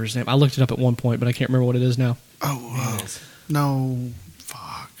don't remember his name. I looked it up at one point, but I can't remember what it is now. Oh, no.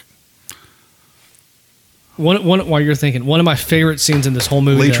 Fuck. While you're thinking, one of my favorite scenes in this whole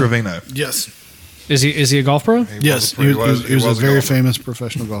movie. Lee though, Trevino. Yes. Is he a golf pro? Yes. He was a very famous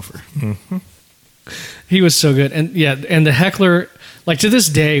professional golfer. He was so good, and and the heckler. Like to this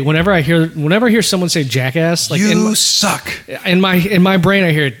day, whenever I hear someone say "jackass," like You suck. in my brain,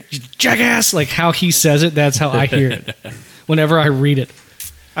 I hear it, "jackass." Like how he says it, that's how I hear it. Whenever I read it,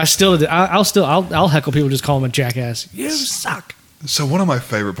 I'll heckle people, just call him a jackass. You suck. So one of my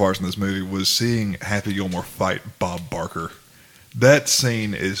favorite parts in this movie was seeing Happy Gilmore fight Bob Barker. That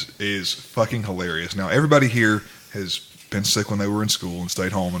scene is fucking hilarious. Now everybody here has been sick when they were in school and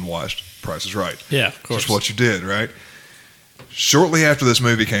stayed home and watched Price is Right. Yeah, of course. That's what you did, right? Shortly after this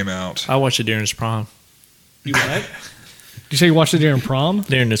movie came out, I watched it during his prime. You what? Did you say you watched it during prom?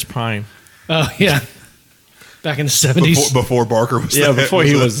 During his prime. Oh yeah, back in the 70s. before Barker was Before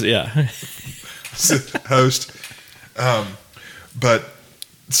he was host. But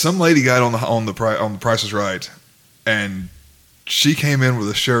some lady got on the Price is Right, and she came in with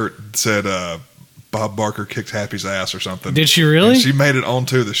a shirt that said Bob Barker kicked Happy's ass or something. Did she really? And she made it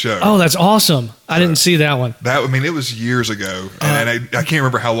onto the show. Oh, that's awesome! I didn't see that one. It was years ago, and I can't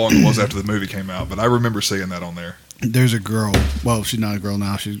remember how long it was after the movie came out, but I remember seeing that on there. There's a girl. Well, she's not a girl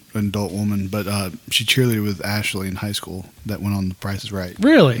now. She's an adult woman, but she cheerleaded with Ashley in high school. That went on The Price is Right.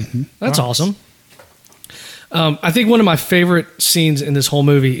 Really? Mm-hmm. That's awesome. I think one of my favorite scenes in this whole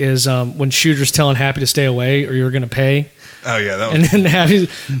movie is when Shooter's telling Happy to stay away, or you're going to pay. Oh yeah, that was. And then Happy,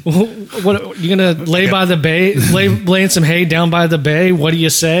 what you gonna lay by the bay, laying some hay down by the bay? What do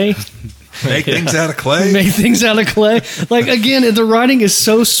you say? Make things out of clay. Make things out of clay. Like again, the writing is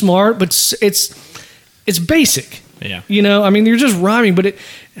so smart, but it's basic. Yeah. You know, I mean, you're just rhyming, but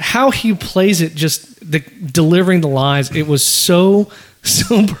how he plays it, just delivering the lines, it was so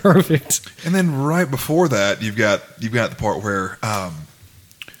perfect. And then right before that, you've got the part where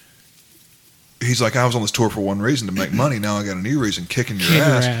he's like, I was on this tour for one reason, to make money. Now I got a new reason, kicking your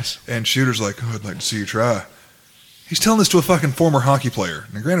ass. And Shooter's like, oh, I'd like to see you try. He's telling this to a fucking former hockey player.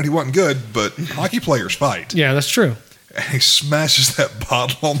 Now, granted, he wasn't good, but hockey players fight. Yeah, that's true. And he smashes that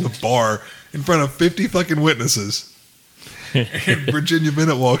bottle on the bar in front of 50 fucking witnesses. And Virginia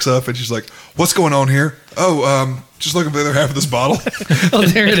Bennett walks up and she's like, what's going on here? Oh, just looking for the other half of this bottle. Oh,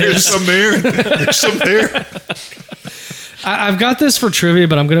 there it There's is. some there. There's some there. I've got this for trivia,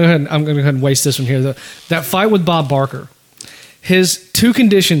 but I'm going to go ahead and waste this one here. That fight with Bob Barker, his two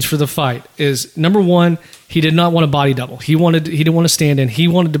conditions for the fight is, number one, he did not want a body double. He didn't want to stand in. He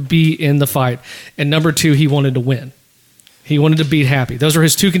wanted to be in the fight. And number two, he wanted to win. He wanted to beat Happy. Those are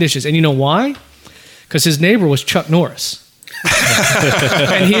his two conditions. And you know why? Because his neighbor was Chuck Norris.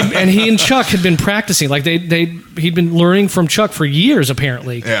 and he and Chuck had been practicing. Like he'd been learning from Chuck for years,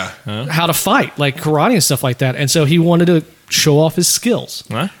 apparently. Yeah. How to fight, like karate and stuff like that. And so he wanted to show off his skills.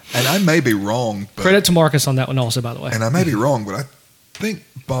 Huh? And I may be wrong. But, Credit to Marcus on that one also, by the way. and I may be wrong, but I think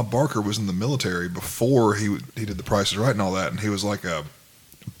Bob Barker was in the military before he did The Price is Right and all that, and he was like a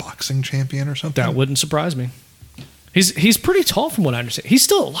boxing champion or something. That wouldn't surprise me. He's pretty tall from what I understand. He's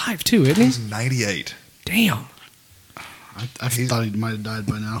still alive too, isn't he? He's 98. Damn. I thought he might have died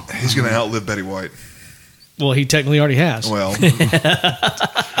by now. He's going to outlive Betty White. Well, he technically already has. Well,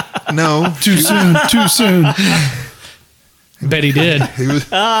 no. Too soon. Too soon. Bet he did. He was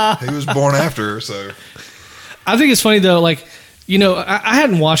born after her, so. I think it's funny though, like, you know, I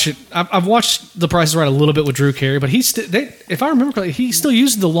hadn't watched it. I've watched The Price is Right a little bit with Drew Carey, but if I remember correctly, he still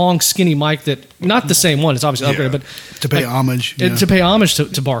used the long, skinny mic that, not the same one, it's obviously upgraded, but To pay homage. to pay homage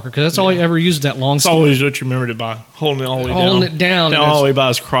to Barker, because that's all he ever used, that long, It's skinny. always what you remembered it by, holding it all the way down. Holding it down. All the way by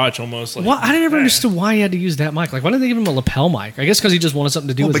his crotch almost. Like, Well, I never understood why he had to use that mic. Like, why didn't they give him a lapel mic? I guess because he just wanted something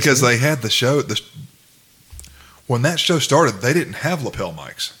to do Well, with it. because they had the show. When that show started, they didn't have lapel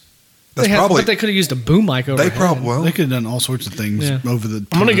mics. That's but they could have used a boom mic over. They probably well. They could have done all sorts of things Yeah. over the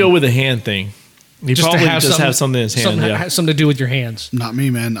I'm going to time. go with the hand thing. He Just to probably have just something- have something in his hand. something, Yeah. has something to do with your hands. Not me,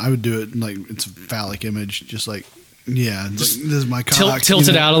 man. I would do it like it's a phallic image. Just like, yeah, this is my cock. Tilt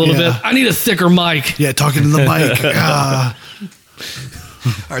it out a little bit. I need a thicker mic. Yeah, talking to the mic. Ah.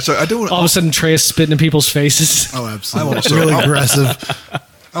 All right, so I do want All of a sudden, Trey is spitting in people's faces. Oh, I absolutely. want It's really aggressive.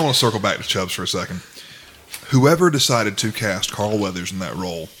 I want to circle back to Chubbs for a second. Whoever decided to cast Carl Weathers in that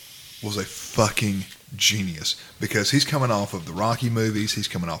role was a fucking genius, because he's coming off of the Rocky movies. He's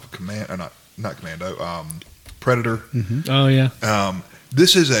coming off of not Commando, Predator. Oh yeah.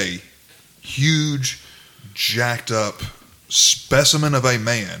 This is a huge, jacked up specimen of a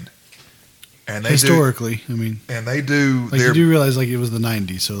man, and they Historically, I mean, they do like their you do realize like it was the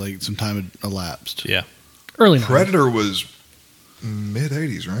 '90s, so like some time had elapsed. Yeah. Early 90s. Predator was mid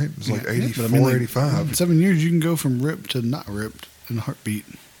 80s, right? It was like Yeah, 84, but I mean, like, 85. in 7 years, you can go from ripped to not ripped in a heartbeat.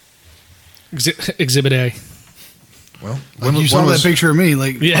 Exhibit A. Well, You saw that picture of me,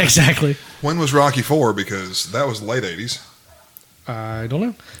 like Yeah, exactly. when was Rocky 4? Because that was late 80s. I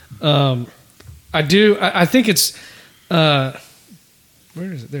don't know. I do. I think it's. Where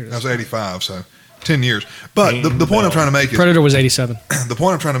is it? There it That is. was 85, so 10 years. But the point I'm trying to make is Predator was 87. the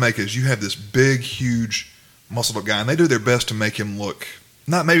point I'm trying to make is you have this big, huge, muscled up guy, and they do their best to make him look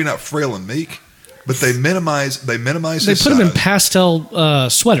maybe not frail and meek, but they minimize They his put him in size, pastel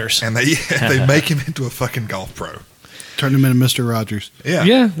sweaters. and they make him into a fucking golf pro. turned him into Mr. Rogers. Yeah,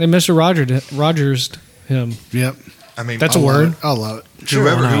 Yeah, they Mr. Rogers him. Yep. I mean That's I a love word. it. I love it. Sure,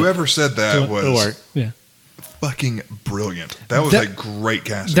 why not? Whoever said that It'll was work. Yeah. fucking brilliant. That was That- a great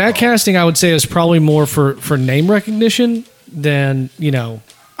casting. That call. casting, I would say, is probably more for name recognition than,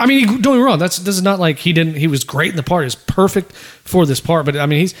 I mean, don't get me wrong. This is not like he was great in the part. He's perfect for this part. But I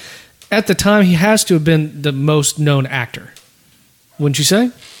mean, at the time, he has to have been the most known actor. Wouldn't you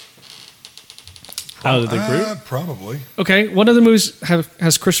say? Out of the group? Probably. Okay. What other movies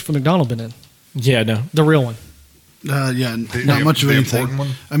has Christopher McDonald been in? Yeah, no. The real one. Yeah, The- not much of the anything. important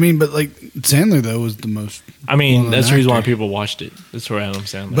one? I mean, but like Sandler though was the most. I mean, well-known that's the reason why actor. people watched it. That's where Adam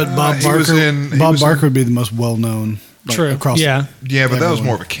Sandler. But Bob he was Barker. in- he Bob was in- Barker would be the most well known. Like, True. Across Yeah. Yeah, but that was everyone.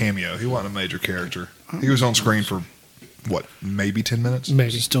 more of a cameo. He wasn't a major character. He was on screen for what, maybe 10 minutes?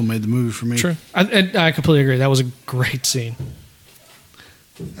 Maybe. Still made the movie for me. True. I completely agree. That was a great scene.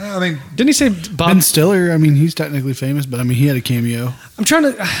 I mean, Didn't he say Bob? Ben Stiller. I mean, he's technically famous, but I mean, he had a cameo. I'm trying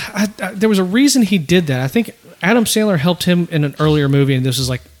to. There was a reason he did that. I think Adam Sandler helped him in an earlier movie, and this is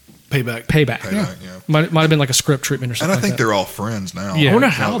like Payback. Payback. yeah. Might have been like a script treatment or And something. I think like that. they're all friends now. Yeah. I wonder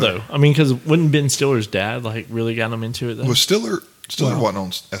Now how, they're- though. I mean, because wouldn't Ben Stiller's dad, really got him into it, though? Was Stiller wasn't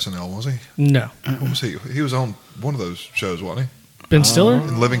on SNL, was he? No, What was he? He was on one of those shows, wasn't Ben Stiller. he?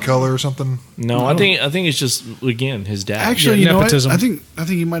 In Living Color or something? No, I think it's just, again, his dad. Actually, Yeah, you know what? nepotism. I think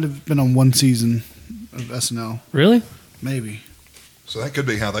he might have been on one season of SNL. Really? Maybe. So that could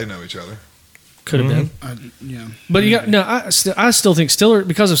be how they know each other. Could have been. Yeah. But you got no. I still think Stiller,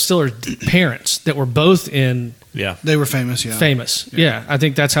 because of Stiller's parents that were both in Yeah. They were famous. Yeah. famous. Yeah, I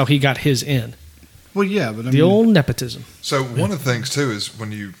think that's how he got his in. Well, yeah, but I The mean, old nepotism. So one of the things, too, is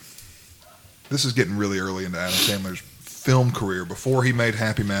this is getting really early into Adam Sandler's film career. Before he made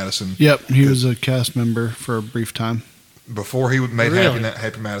Happy Madison. Yep, he was a cast member for a brief time. Before he made Really?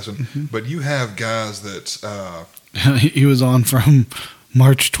 Happy Madison. But you have guys that... He was on from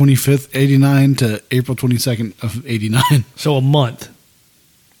March 25th, 89 to April 22nd of 89. So a month.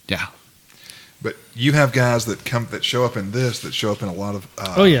 Yeah. But you have guys that show up in this, that show up in a lot of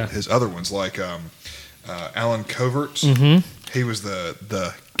Oh, yeah. his other ones, like Alan Coverts. Mm-hmm. He was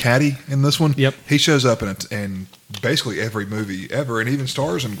the caddy in this one. Yep. He shows up in basically every movie ever, and even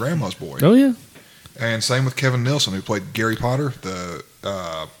stars in Grandma's Boy. Oh yeah. And same with Kevin Nilsson, who played Gary Potter.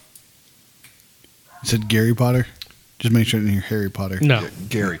 You said Gary Potter? Just make sure I didn't hear Harry Potter. No. Yeah,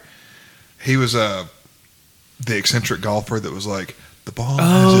 Gary. He was the eccentric golfer that was like, the ball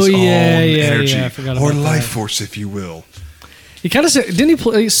Oh, has its yeah, own yeah, energy, yeah, I forgot or about life that. force, if you will. He kind of said, didn't he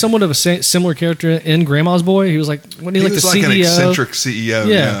play somewhat of a similar character in Grandma's Boy? He was like, when he, He like was the like CEO. an eccentric CEO.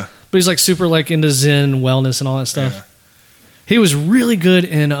 Yeah. But he's like super like into Zen and wellness and all that stuff. Yeah. He was really good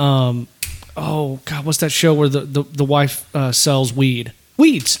in oh god, what's that show where the wife sells weed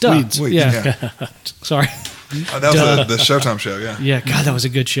stuff? Weeds. Yeah. Sorry. That was the Showtime show. Yeah. Yeah, God, that was a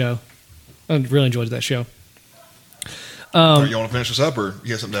good show. I really enjoyed that show. All right, you want to finish this up, or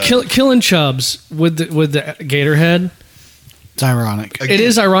you got something to add? Killing Chubbs with the gator head. It's ironic. Again, It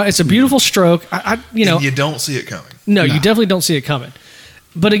is ironic. It's a beautiful stroke. You know, and you don't see it coming. no, No. you definitely don't see it coming.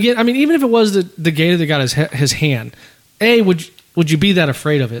 But again, I mean, even if it was the gator that got his hand, would you be that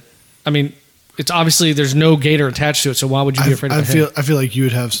afraid of it? I mean, it's obviously there's no gator attached to it, so why would you be afraid of it? I feel like you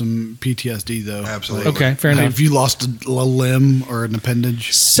would have some PTSD though. Absolutely. Okay, fair Like, enough. if you lost a limb or an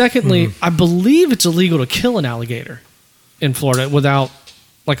appendage. Secondly, I believe it's illegal to kill an alligator in Florida without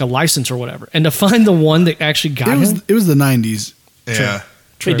like a license or whatever. And to find the one that actually got him, It was the 90s. Yeah.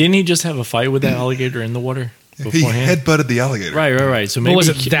 True. Wait, didn't he just have a fight with that alligator in the water He beforehand? headbutted the alligator. Right. So But maybe was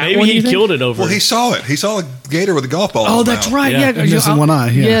it that maybe one, he you think? killed it over. Well, he saw it. He saw a gator with a golf ball. in oh, his that's mouth. right. Yeah. Yeah, And missing one eye,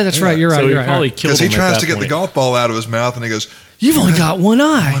 yeah. that's right. You're right. So he You're right. probably Right. killed Because he him at tries that to get the point. golf ball out of his mouth, and he goes, You've only got one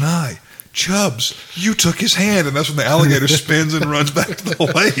eye. "One eye, Chubbs, you took his hand," and that's when the alligator spins and runs back to the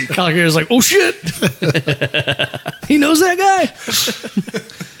lake. Alligator's like, oh shit, he knows that guy.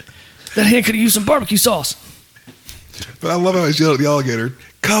 That hand could have used some barbecue sauce. But I love how he's yelling at the alligator,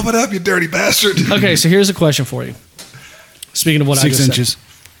 "Cough it up, you dirty bastard!" Okay, so here's a question for you. Speaking of what I 6 just inches.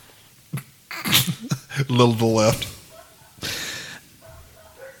 A little to the left. said,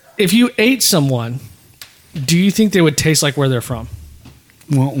 if you ate someone, do you think they would taste like where they're from?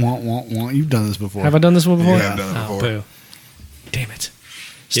 You've done this before. Have I done this one before? Yeah, I've done it before. Boo. Damn it.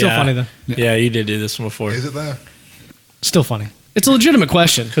 Still funny, though. Yeah, you did do this one before. Is it there? Still funny. It's a legitimate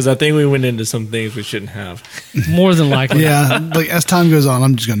question. Because I think we went into some things we shouldn't have. More than likely. Yeah, like as time goes on,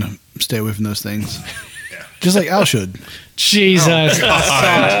 I'm just gonna stay away from those things. Just like Al should. Jesus.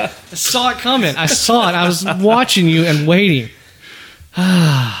 I saw it coming. I saw it. I was watching you and waiting. All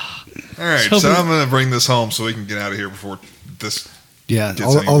right, so I'm going to bring this home so we can get out of here before this. Yeah, gets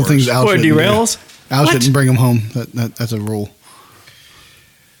all any the things worse. Al Or shouldn't do. derails? Al shouldn't bring them home. That's a rule.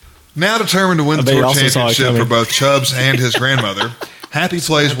 Now determined to win the I bet you tour also saw it championship for coming. both Chubbs and his grandmother, Happy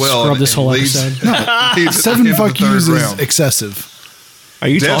plays well Scrub and this whole leads, episode. leads 7 into fuck the third yous is round. excessive. Are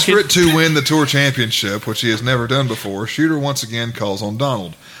you Desperate talking? to win the tour championship, which he has never done before, Shooter once again calls on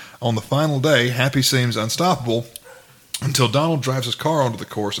Donald. On the final day, Happy seems unstoppable until Donald drives his car onto the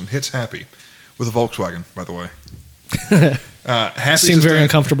course and hits Happy with a Volkswagen, by the way. Happy Seems very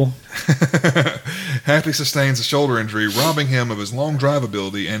uncomfortable. Happy sustains a shoulder injury, robbing him of his long drive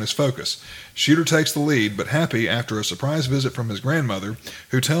ability and his focus. Shooter takes the lead, but Happy, after a surprise visit from his grandmother,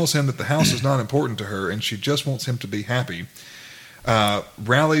 who tells him that the house is not important to her and she just wants him to be happy,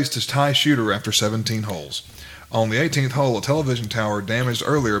 rallies to tie Shooter after 17 holes. On the 18th hole, a television tower damaged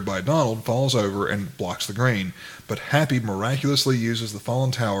earlier by Donald falls over and blocks the green, but Happy miraculously uses the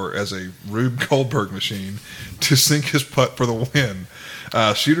fallen tower as a Rube Goldberg machine to sink his putt for the win.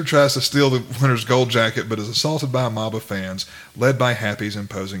 Shooter tries to steal the winner's gold jacket, but is assaulted by a mob of fans, led by Happy's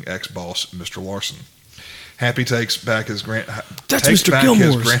imposing ex-boss, Mr. Larson. Happy takes back his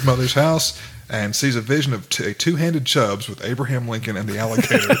Mr. grandmother's house and sees a vision of a two-handed Chubbs with Abraham Lincoln and the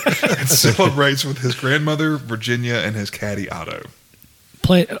alligator, and celebrates with his grandmother, Virginia, and his caddy, Otto.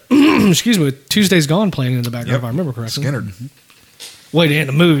 Excuse me, with Tuesday's Gone playing in the background, if I remember correctly. Skinner. Way to end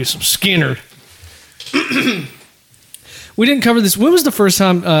the movie, some Skinner. We didn't cover this. When was the first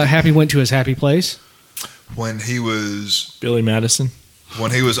time Happy went to his happy place? When he was Billy Madison. on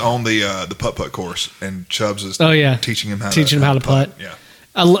the putt-putt course, and Chubbs is teaching him how to putt. Yeah.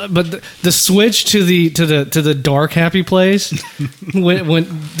 But the switch to the dark happy place went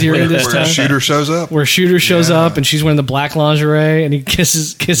during this Where time. Shooter shows up. Where Shooter shows Yeah. up and she's wearing the black lingerie and he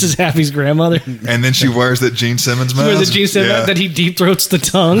kisses Happy's grandmother. And then she wears that Gene Simmons mask. Where the Gene Simmons that he deep throats the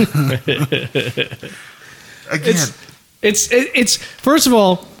tongue. Again, It's first of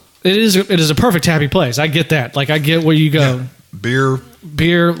all, it is a perfect happy place. I get that. Like I get where you go. beer.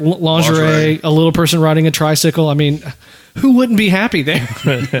 Lingerie, a little person riding a tricycle. I mean, who wouldn't be happy there?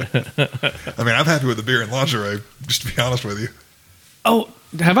 I mean, I'm happy with the beer and lingerie, just to be honest with you. Oh,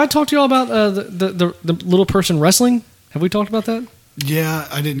 have I talked to you all about the little person wrestling? Have we talked about that? Yeah,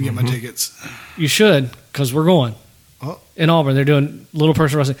 I didn't get my tickets. You should, because we're going. Oh. In Auburn, they're doing little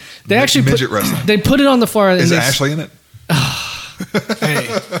person wrestling. They actually midget wrestling. They put it on the flyer. Is Ashley in it? Hey,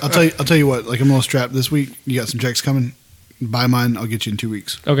 I'll tell you what. Like I'm a little strapped this week. You got some checks coming. Buy mine. I'll get you in 2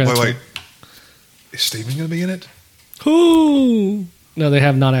 weeks. Okay. Wait. Is Steven going to be in it? Who? No, they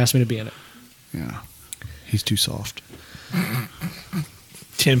have not asked me to be in it. Yeah, he's too soft.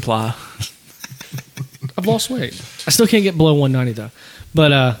 10 ply. I've lost weight. I still can't get below 190 though.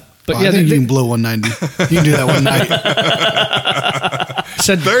 But I yeah, think you can blow 190. You can do that one night.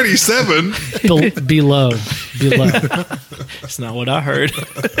 said 37. below. That's not what I heard.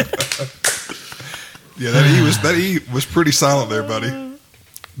 Yeah, that E was pretty silent there, buddy.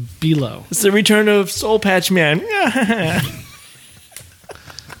 Below. It's the return of Soul Patch Man. That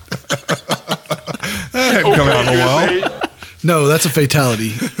hadn't come out in a while. No, that's a fatality.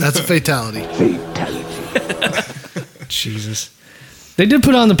 That's a fatality. Jesus. They did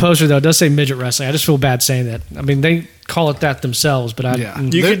put on the poster though. It does say midget wrestling. I just feel bad saying that. I mean, they call it that themselves, but Yeah,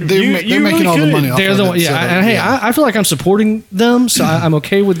 they're they're making all the money off of the it. one. Yeah, so and hey, I feel like I'm supporting them, so I'm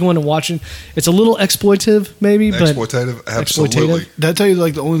okay with going and watching. It's a little exploitive, maybe, but Exploitative, absolutely. Did I tell you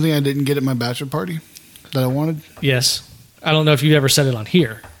like the only thing I didn't get at my bachelor party that I wanted? yes. I don't know if you've ever said it on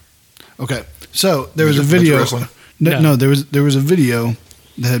here. Okay, so there was a Midget video. wrestling? No. There was a video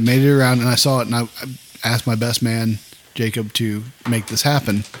that had made it around, and I saw it, and I asked my best man Jacob to make this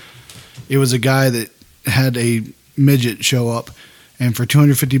happen. It was a guy that had a midget show up, and for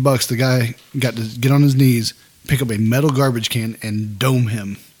 $250, the guy got to get on his knees, pick up a metal garbage can, and dome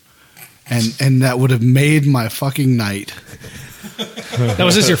him, and that would have made my fucking night. Now,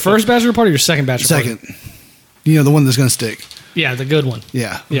 was this your first bachelor party or your second bachelor party? Second, you know, the one that's gonna stick. Yeah, the good one.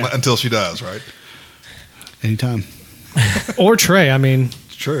 Yeah, Yeah. Until she dies, right? anytime. Or Trey. I mean,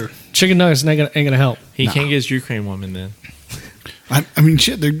 It's true. chicken nuggets ain't gonna help. He can't get his Ukraine woman then. I mean,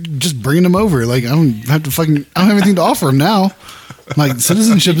 shit, they're just bringing him over. Like, I don't have anything to offer him now. Like,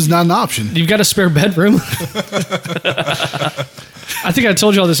 citizenship is not an option. You've got a spare bedroom. I think I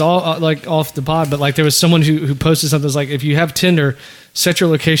told you all this all like off the pod, but like there was someone who posted something that's like, if you have Tinder, set your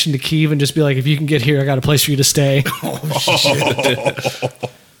location to Kyiv and just be like, if you can get here, I got a place for you to stay.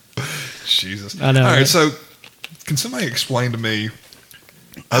 Jesus. I know. All right, right? so can somebody explain to me,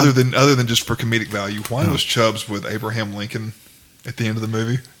 other than just for comedic value, why was Chubbs with Abraham Lincoln at the end of the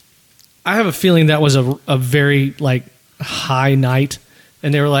movie? I have a feeling that was a very like high night,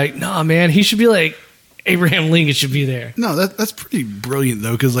 and they were like, "Nah, man, he should be like Abraham Lincoln should be there." No, that's pretty brilliant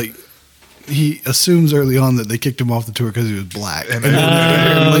though, because like he assumes early on that they kicked him off the tour because he was black, And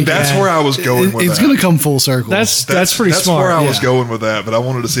that's where I was going with it's that. going to come full circle. That's pretty That's smart. where I was Yeah. going with that, but I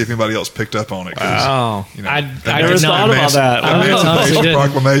wanted to see if anybody else picked up on it. Wow. You know, I I never did not. thought about that. I honestly Emancipation didn't.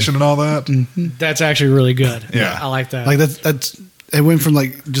 Proclamation and all that. That's actually really good. Yeah. I like that. like that's it went from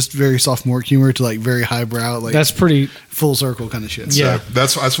like just very sophomore humor to like very highbrow, like That's pretty. full circle kind of shit. Yeah.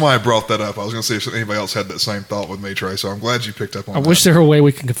 So that's why I brought that up. I was going to see if anybody else had that same thought with me, Trey. So I'm glad you picked up on I that. wish there were a way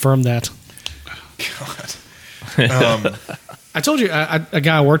we can confirm that. God. I told you a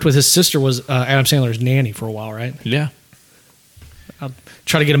guy I worked with. His sister was Adam Sandler's nanny for a while, right? Yeah. I'll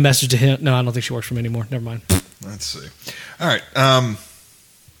try to get a message to him. No, I don't think she works for him anymore. Never mind. Let's see. All right.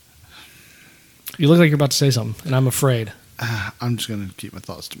 You look like you're about to say something, and I'm afraid. I'm just going to keep my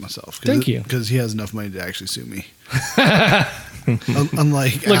thoughts to myself. Thank you. Because he has enough money to actually sue me.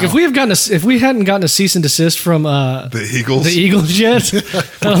 Unlike Look, Al. if we hadn't gotten a cease and desist from The Eagles. the Eagles yet, I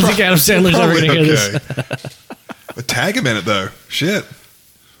don't think Adam Sandler's ever going to hear this. But tag him in it though. Shit.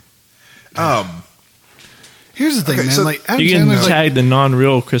 Here's the thing, Okay, man. so like Adam You can Sandler's like, tag the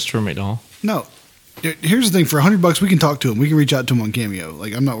non-real Christopher McDonald. no. Here's the thing: for $100, we can talk to him. We can reach out to him on Cameo.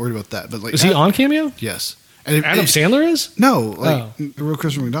 Like I'm not worried about that. But like, Is he on Cameo? Yes. And Adam Sandler is? No, like the real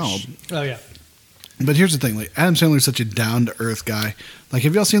Christopher McDonald. Oh yeah. But here's the thing: like Adam Sandler's such a down to earth guy. Like,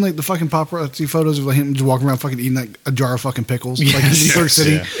 have y'all seen like the fucking paparazzi photos of like, him just walking around fucking eating like a jar of fucking pickles, like in New York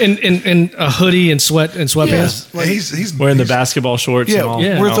City? yeah. In a hoodie and sweatpants. Like, he's Wearing the he's- basketball shorts yeah, and all.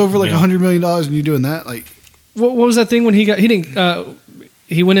 Yeah. worth over like Yeah. $100 million, and you doing that? Like, What was that thing when he didn't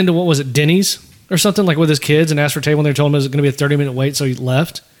he went into what was it, Denny's or something, like with his kids and asked for a table and they told him it was going to be a 30-minute wait, so he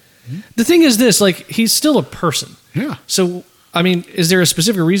left. The thing is this, like, he's still a person. yeah. So I mean, is there a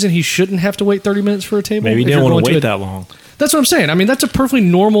specific reason he shouldn't have to wait 30 minutes for a table? Maybe he if didn't you're want to going wait that long. That's what I'm saying. I mean, that's a perfectly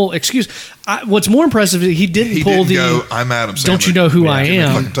normal excuse. What's more impressive is he didn't he pull didn't go, I'm Adam Sandler. "Don't you know who I Give me a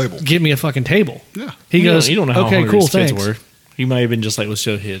am? fucking table." Give me a fucking table." Yeah. He You goes, don't, you don't know how "Okay, hungry cool, his kids thanks." were. He might have been just like, let's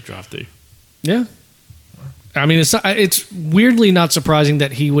show his drive through. Yeah. I mean, it's weirdly not surprising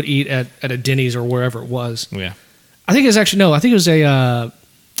that he would eat at a Denny's or wherever it was. Yeah. I think it was actually no. I think it was a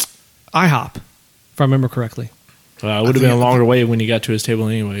IHOP, if I remember correctly. It would have been a longer wait when he got to his table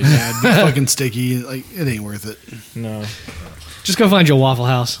anyways. Yeah, it'd be fucking sticky. Like, it ain't worth it. No. Just go find your Waffle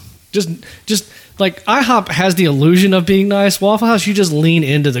House. Just like IHOP has the illusion of being nice. Waffle House, you just lean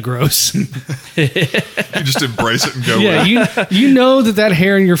into the gross. You just embrace it and go Yeah, with it. you know that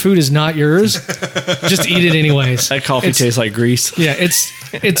hair in your food is not yours. Just eat it anyways. That coffee It's- tastes like grease. Yeah, it's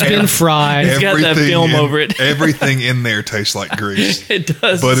been fried. It's got that film over it. Everything in there tastes like grease. It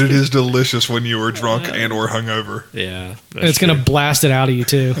does. But it is delicious when you are drunk and or hungover. Yeah. And it's going to blast it out of you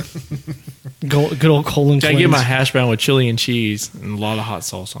too. Good old colon I cleanse. get my hash brown with chili and cheese and a lot of hot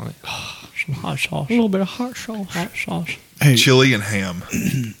sauce on it. Some hot sauce. a little bit of hot sauce. Hot sauce. Hey, Chili and ham.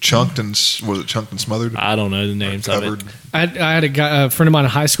 Chunked and, was it chunked and smothered? I don't know the names of Covered. it. I had a friend of mine in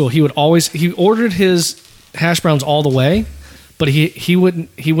high school. He ordered his hash browns all the way, but he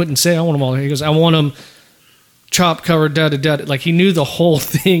wouldn't say I want them all. He goes, I want them chopped, covered, da da da. Like he knew the whole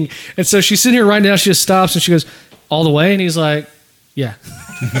thing. And so she's sitting here right now. She just stops and she goes, all the way, and he's like, yeah.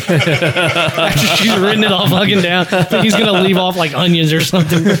 After she's written it all fucking down, he's gonna leave off like onions or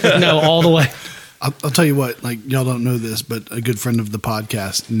something. No, all the way. I'll tell you what, like, y'all don't know this, but a good friend of the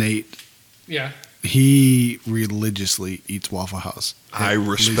podcast, Nate, Yeah. he religiously eats Waffle House. I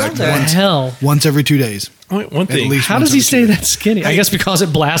respect What the that. hell? Once every 2 days. One thing. least. How does he stay that skinny? I guess because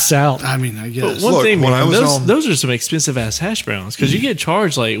it blasts out. I mean, I guess. One Look, thing, when man, I was those, on- those are some expensive ass hash browns because you get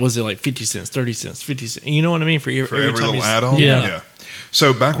charged like, was it like 50 cents, 30 cents, 50 cents? You know what I mean? For every Every time little you add-on. Yeah.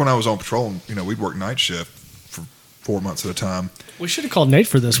 So back when I was on patrol, we'd work night shift for 4 months at a time. We should have called Nate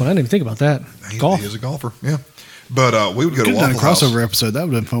for this one. I didn't even think about that. Golf. He is a golfer. Yeah. But we would go Could to have done a Waffle House. crossover episode. That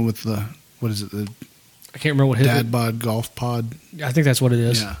would have been fun with the, what is it, the I can't remember what his. Dad Bod Golf Pod. I think that's what it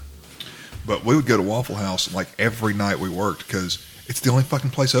is. Yeah. But we would go to Waffle House like every night we worked because it's the only fucking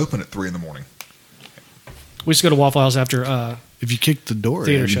place open at 3 a.m. We used to go to Waffle House after. If you kick the door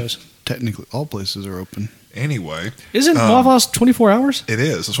Theater in, shows. technically all places are open. Anyway, Isn't Waffle House 24 hours? it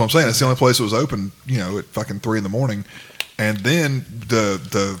is. That's what I'm saying. It's the only place that was open, at fucking 3 a.m. And then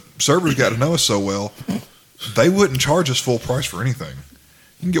the servers got to know us so well. they wouldn't charge us full price for anything.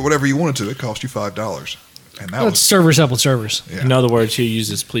 You can get whatever you wanted to. It cost you $5, and that Let's was servers help with servers. yeah. In other words, he used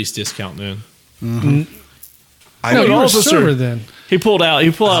his police discount then. I No, would you were a also server serve. then. He pulled out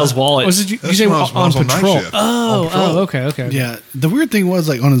his wallet. Was it you That's say when I was on on night patrol? shift. On patrol. Oh, okay. Yeah, the weird thing was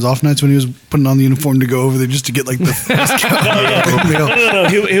like on his off nights when he was putting on the uniform to go over there just to get like the No.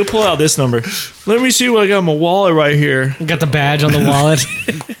 He'll pull out this number. Let me see what I got in my wallet right here. Got the badge on the wallet.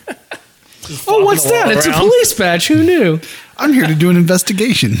 Oh, what's that? It's a police badge. Who knew? I'm here to do an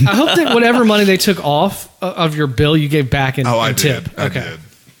investigation. I hope that whatever money they took off of your bill, you gave back in, I in did. tip. I Okay. did.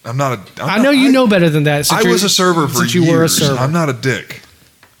 I'm not a. I know you know better than that. I was a server for since years. you were a server. I'm not a dick.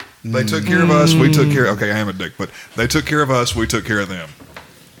 They took care of us. We took care. Okay, I am a dick, but they took care of us. We took care of them.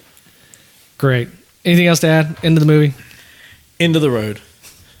 Great. Anything else to add into the movie? End of the road.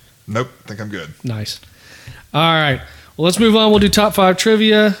 Nope. Think I'm good. Nice. All right. Well, let's move on. We'll do top 5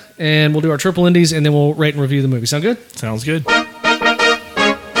 trivia, and we'll do our triple indies, and then we'll rate and review the movie. Sound good? Sounds good. Top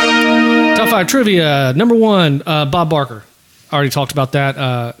 5 trivia. Number 1, Bob Barker. I already talked about that.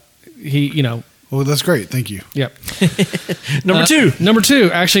 Well, that's great. Thank you. Yep. Number 2. Number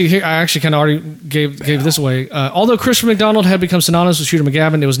 2, actually, I actually kind of already gave this away. Although Christopher McDonald had become synonymous with Shooter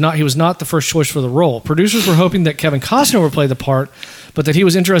McGavin, he was not the first choice for the role. Producers were hoping that Kevin Costner would play the part, but that he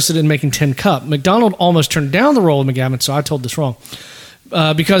was interested in making Tin Cup. McDonald almost turned down the role of McGavin, so I told this wrong.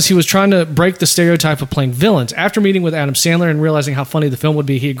 Because he was trying to break the stereotype of playing villains. After meeting with Adam Sandler and realizing how funny the film would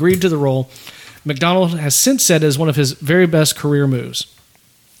be, he agreed to the role. McDonald has since said it is one of his very best career moves.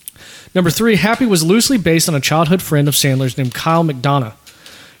 Number 3, Happy was loosely based on a childhood friend of Sandler's named Kyle McDonough.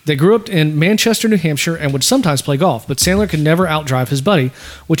 They grew up in Manchester, New Hampshire, and would sometimes play golf, but Sandler could never outdrive his buddy,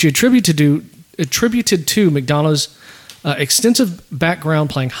 which he attributed to McDonough's extensive background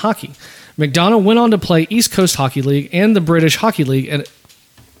playing hockey. McDonough went on to play East Coast Hockey League and the British Hockey League and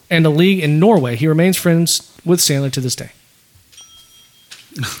a league in Norway. He remains friends with Sandler to this day.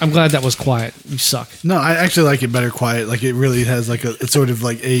 I'm glad that was quiet. You suck. No, I actually like it better quiet. Like it really has like it's sort of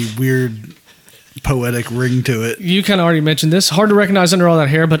like a weird poetic ring to it. You kind of already mentioned this. Hard to recognize under all that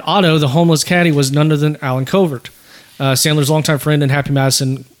hair, but Otto, the homeless caddy, was none other than Alan Covert, Sandler's longtime friend and Happy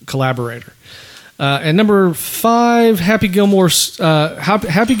Madison collaborator. And number 5, Happy Gilmore's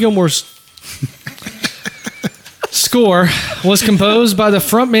score was composed by the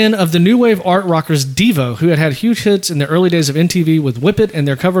frontman of the new wave art rockers Devo, who had huge hits in the early days of MTV with Whip It and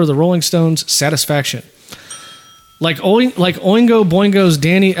their cover of the Rolling Stones' Satisfaction. Like Oingo Boingo's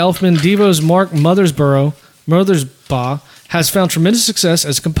Danny Elfman, Devo's Mark Mothersbaugh has found tremendous success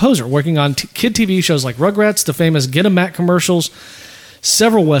as a composer, working on kid TV shows like Rugrats, the famous Get 'em Mac commercials,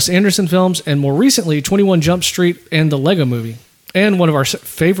 several Wes Anderson films, and more recently, 21 Jump Street and the Lego Movie. And one of our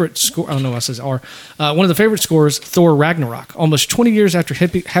favorite one of the favorite scores, Thor Ragnarok. Almost 20 years after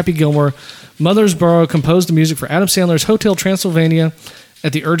Happy Gilmore, Mothersbaugh composed the music for Adam Sandler's Hotel Transylvania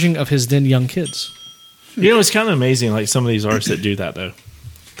at the urging of his then young kids. You know, it's kind of amazing, like some of these artists that do that, though.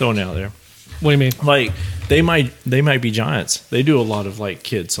 Throwing it out there. What do you mean? Like, they might be giants. They do a lot of, like,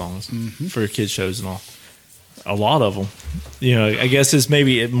 kid songs for kid shows and all. A lot of them. You know, I guess it's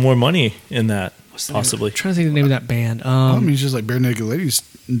maybe more money in that. Possibly. I'm trying to think of the name of that band. I mean, it's just like Bare Naked Ladies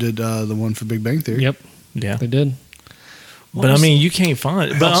did the one for Big Bang Theory. Yep. Yeah. They did. But I mean, you can't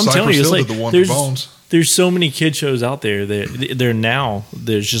find it. But I'm telling you, it's like the one for Bones. there's so many kid shows out there that they're now.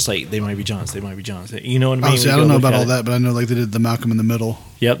 There's just like they might be giants. They might be giants. You know what I mean? Oh, see, I don't know about all that, but I know like they did the Malcolm in the Middle.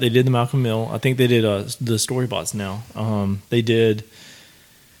 Yep, they did the Malcolm Mill. I think they did the Storybots now. They did.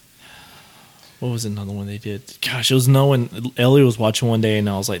 What was another one they did? Gosh, it was another one. Ellie was watching one day, and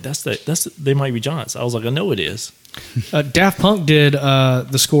I was like, "That's they might be giants." I was like, "I know it is." Daft Punk did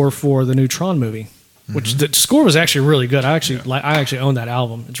the score for the new Tron movie, which the score was actually really good. I actually own that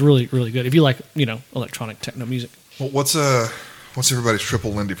album. It's really, really good. If you like, electronic techno music. Well, what's everybody's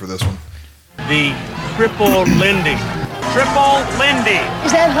triple Lindy for this one? The Triple Lindy. Triple Lindy.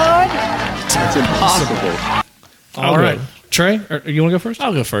 Is that hard? It's impossible. All right. Trey, you want to go first?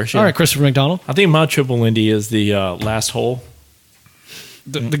 I'll go first. Yeah. All right, Christopher McDonald. I think my triple Lindy is the last hole.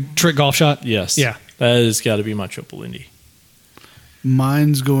 The trick golf shot? Yes. Yeah. That has got to be my triple Lindy.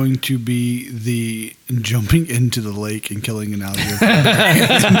 Mine's going to be the jumping into the lake and killing an alligator.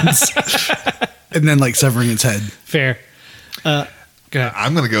 And then like severing its head. Fair. Go ahead.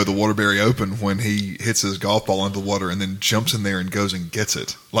 I'm going to go the Waterbury Open when he hits his golf ball into the water and then jumps in there and goes and gets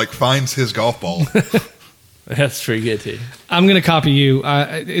it. Like finds his golf ball. That's pretty good too. I'm going to copy you.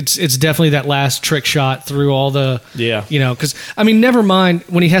 It's definitely that last trick shot through all the, because I mean, never mind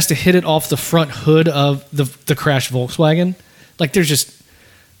when he has to hit it off the front hood of the crashed Volkswagen. Like there's just,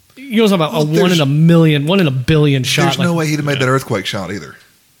 you're talking about a 1 in a billion shot. There's no way he'd have made that earthquake shot either.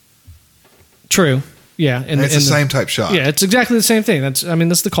 True. Yeah, And it's the same type shot. Yeah, it's exactly the same thing. That's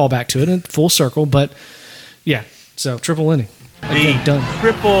the callback to it, and full circle. But yeah, so triple Lindy. Again, done.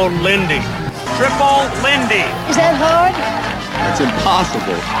 Triple Lindy. Triple Lindy. Is that hard? That's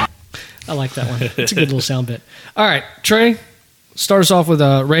impossible. I like that one. It's a good little sound bit. All right, Trey, start us off with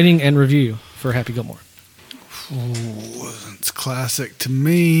a rating and review for Happy Gilmore. Ooh, it's classic to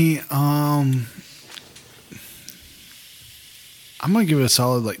me. I'm gonna give it a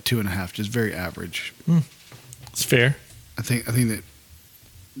solid 2.5, just very average. It's fair. I think that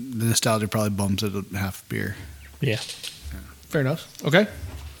the nostalgia probably bumps it a half beer. Yeah. Fair enough. Okay.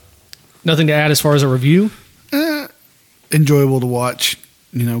 Nothing to add as far as a review? Enjoyable to watch.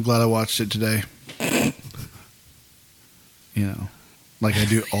 Glad I watched it today. Like I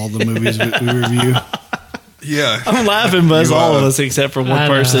do all the movies we review. Yeah. I'm laughing, but it's You, all of us except for one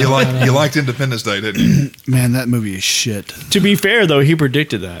person. You liked Independence Day, didn't you? Man, that movie is shit. To be fair, though, he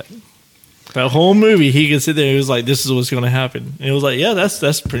predicted that. That whole movie, he could sit there and he was like, this is what's going to happen. And it was like, yeah,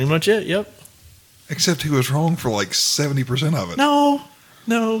 that's pretty much it. Yep. Except he was wrong for 70% of it.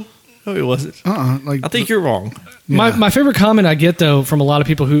 No, it wasn't. I think you're wrong. Yeah. My favorite comment I get, though, from a lot of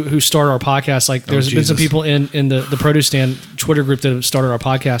people who start our podcast, there's been some people in the Produce Stand Twitter group that have started our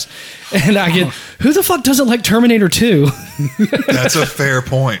podcast, and I get, who the fuck doesn't like Terminator 2? That's a fair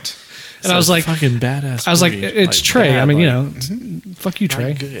point. And I was like, fucking badass. I was like, movie. it's Like, Trey. bad, I mean, like, fuck you,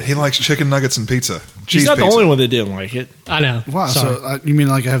 Trey. He likes chicken nuggets and pizza. He's Cheese not the pizza. only one that didn't like it. I know. Wow. Sorry. So you mean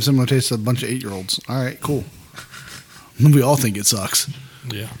I have similar tastes to a bunch of 8-year-olds? All right, cool. We all think it sucks,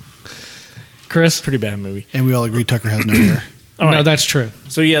 Yeah. Chris? Pretty bad movie. and we all agree Tucker has no hair. All No, right. that's true.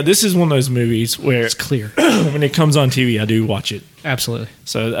 So, yeah, this is one of those movies where It's clear. when it comes on TV, I do watch it. Absolutely.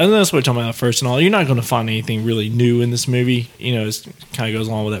 So, and that's what we're talking about first and all. You're not going to find anything really new in this movie. It kind of goes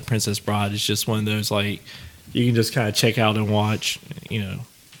along with that Princess Bride. It's just one of those, you can just kind of check out and watch,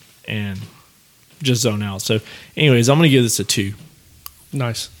 and just zone out. So, anyways, I'm going to give this a 2.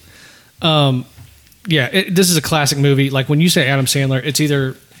 Nice. Yeah, this is a classic movie. Like when you say Adam Sandler, it's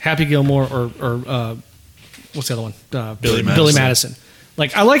either Happy Gilmore or what's the other one? Billy Madison.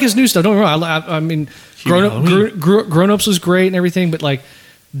 Like I like his new stuff. Don't get me wrong. I mean, Grown Ups was great and everything, but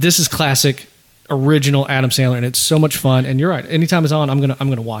this is classic, original Adam Sandler, and it's so much fun. And you're right. Anytime it's on, I'm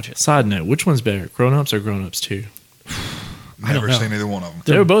gonna watch it. Side note, which one's better, Grown Ups or Grown Ups 2? Never know. seen either one of them.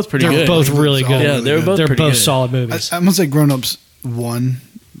 They were both pretty They're good. both really good. Yeah, they were both They're pretty both good. solid movies. I'm gonna say Grown Ups 1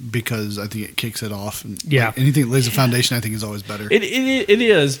 because I think it kicks it off. And Yeah. anything that lays a foundation, I think, is always better. It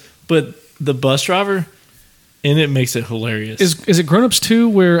is, but the bus driver in it makes it hilarious. Is it Grown Ups 2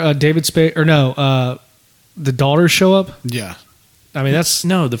 where David Spade or no the daughters show up? Yeah. I mean that's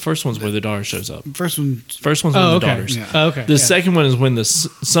No, the first one's where the daughter shows up. First one. First one's when oh the okay daughters. Yeah. Oh, okay. The yeah. second one is when the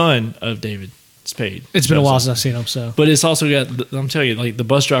son of David Spade. It's been a shows while up. since I've seen them. So But it's also got. I'm telling you, the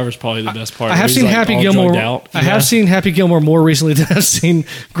bus driver's probably the best part. I have He's, seen Happy all Gilmore. drugged out. I have seen Happy Gilmore more recently than I've seen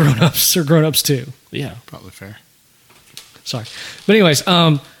Grown Ups or Grown Ups 2. Yeah. Probably fair. Sorry, but anyways,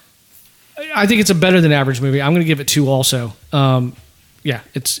 I think it's a better than average movie. I'm going to give it 2 also. Yeah,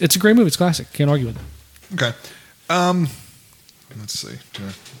 it's a great movie. It's classic. Can't argue with it. Okay. Let's see. Can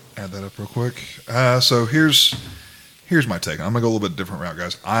I add that up real quick? So here's my take. I'm gonna go a little bit different route,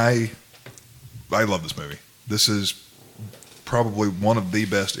 guys. I love this movie. This is probably one of the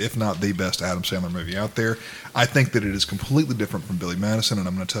best, if not the best, Adam Sandler movie out there. I think that it is completely different from Billy Madison, and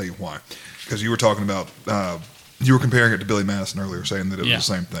I'm going to tell you why. Because you were talking about, you were comparing it to Billy Madison earlier, saying that it was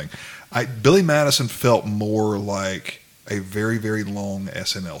the same thing. Billy Madison felt more like a very, very long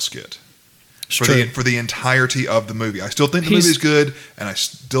SNL skit. For the entirety of the movie. I still think the movie is good, and I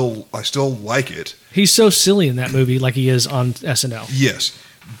still like it. He's so silly in that movie, like he is on SNL. Yes,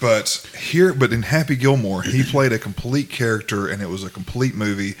 but in Happy Gilmore, he played a complete character, and it was a complete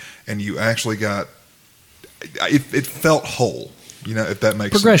movie, and you actually got it felt whole. If that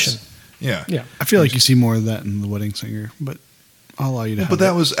makes Progression. sense. Yeah. I feel like you see more of that in The Wedding Singer, but I'll allow you to. But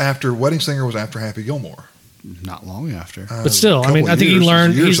that was after Wedding Singer was after Happy Gilmore. Not long after. But still, I mean, I think he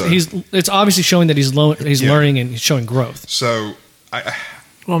learned. It's obviously showing that he's learning and he's showing growth. So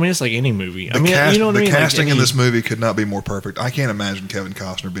Well, I mean, it's like any movie. The casting in this movie could not be more perfect. I can't imagine Kevin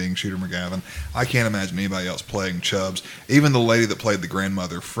Costner being Shooter McGavin. I can't imagine anybody else playing Chubbs. Even the lady that played the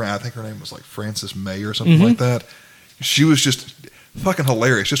grandmother, I think her name was like Frances May or something like that. She was just fucking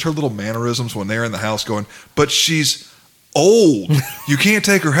hilarious. Just her little mannerisms when they're in the house going, but she's old. You can't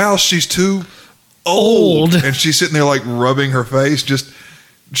take her house. She's too old. And she's sitting there like rubbing her face, just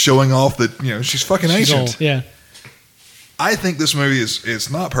showing off that, she's fucking ancient. Old, yeah. I think this movie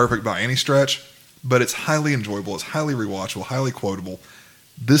is not perfect by any stretch, but it's highly enjoyable. It's highly rewatchable, highly quotable.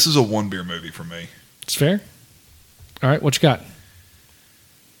 This is a 1-beer movie for me. It's fair. All right, what you got?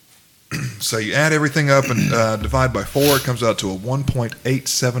 So you add everything up and divide by 4, it comes out to a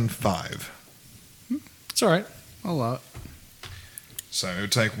 1.875. It's all right. A lot. So it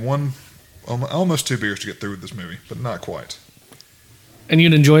would take almost 2 beers to get through with this movie, but not quite. And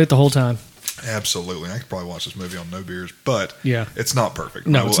you'd enjoy it the whole time. Absolutely. I could probably watch this movie on no beers, but Yeah. it's not perfect.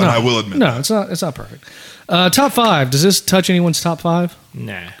 No, it's not. And I will admit no, that. it's not perfect. Top 5. Does this touch anyone's top 5?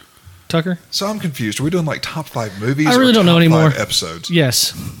 Nah. Tucker? So I'm confused. Are we doing like top 5 movies? I really or don't know top anymore. 5 episodes.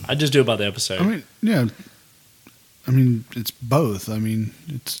 Yes. I just do it by the episode. I mean, yeah. I mean, it's both. I mean,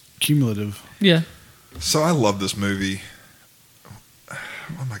 it's cumulative. Yeah. So I love this movie.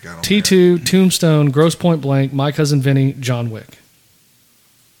 Oh my god! T2, Tombstone, Gross Point Blank, My Cousin Vinny, John Wick.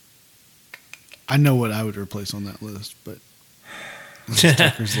 I know what I would replace on that list, but this is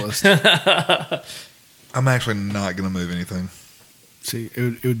Tucker's list. I'm actually not going to move anything. See,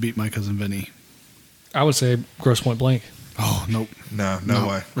 it would beat My Cousin Vinny. I would say Gross Point Blank. Oh, nope. No No.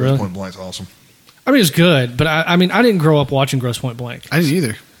 way. Really? Gross Point Blank's awesome. I mean, it's good, but I mean, I didn't grow up watching Gross Point Blank. I didn't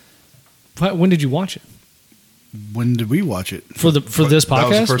either. When did you watch it? When did we watch it? For this podcast? That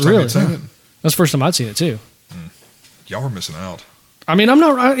was the first time Really? you'd seen it? That's the first time I'd seen it too. Y'all were missing out. I mean,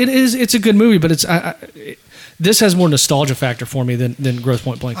 it's a good movie, but this has more nostalgia factor for me than Gross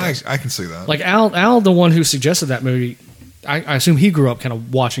Point Blank does. I can see that. Like Al, the one who suggested that movie, I assume he grew up kind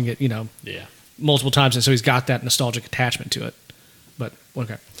of watching it, Yeah. multiple times, and so he's got that nostalgic attachment to it. But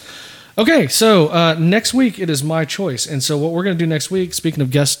okay. So next week it is my choice, and so what we're going to do next week, speaking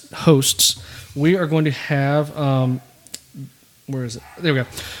of guest hosts, we are going to have where is it? There we go.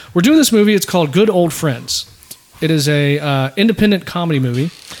 We're doing this movie. It's called Good Old Friends. It is a independent comedy movie,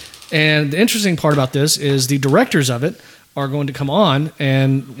 and the interesting part about this is the directors of it are going to come on,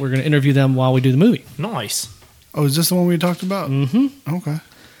 and we're going to interview them while we do the movie. Nice. Oh, is this the one we talked about? Mm-hmm. Okay.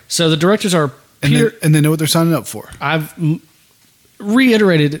 So the directors are And Peter. and they know what they're signing up for. I've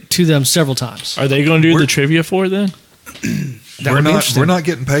reiterated it to them several times. Are they going to do the trivia for it then? That would be interesting. We're not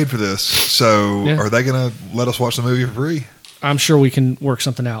getting paid for this, so Yeah. are they going to let us watch the movie for free? I'm sure we can work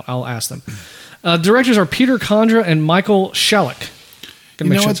something out. I'll ask them. Directors are Peter Condra and Michael Shalek. You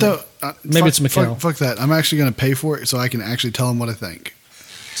know what, though? Maybe it's McHale. Fuck that. I'm actually going to pay for it so I can actually tell them what I think.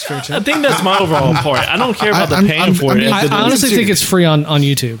 I think that's my overall part. I don't care about the paying for it. I honestly think it's free on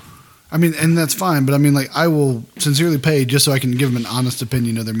YouTube. I mean, and that's fine, but I mean, like, I will sincerely pay just so I can give them an honest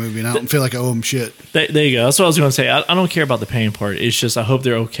opinion of their movie, and I don't feel like I owe them shit. There you go. That's what I was going to say. I don't care about the paying part. It's just I hope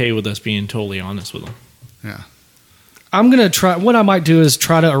they're okay with us being totally honest with them. Yeah. I'm going to try. What I might do is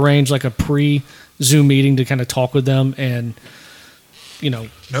try to arrange like a pre-Zoom meeting to kind of talk with them and, Nope,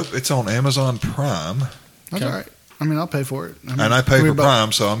 it's on Amazon Prime, That's all right. I mean, I'll pay for it. I mean, and I pay it'll for be about-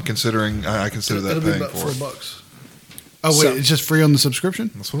 Prime, so I'm considering. I consider that It'll be paying about for it. $4. Oh wait, So- it's just free on the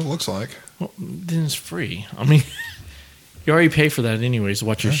subscription. That's what it looks like. Well, then it's free. I mean, you already pay for that anyways to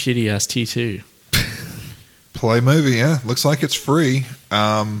watch your shitty ass T2. Play movie, yeah. Looks like it's free,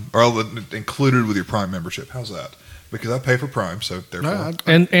 or included with your Prime membership. How's that? Because I pay for Prime, so therefore.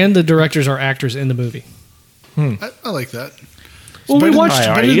 No, and the directors are actors in the movie. I like that. Well, we watched.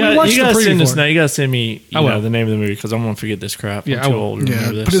 All right. we You watched gotta the preview send us for now. it. You gotta send me I will. the name of the movie because I'm gonna forget this crap. Yeah, I'm I too will. old to Yeah,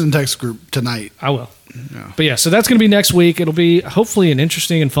 remember put it this. in the text group tonight. I will. Yeah. But yeah, so that's going to be next week. It'll be hopefully an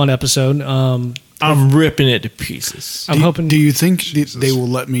interesting and fun episode. I'm ripping it to pieces. I'm hoping. Do you think that they will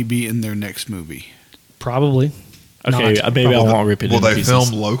let me be in their next movie? Probably. Okay, not. maybe I won't rip it Will to they pieces.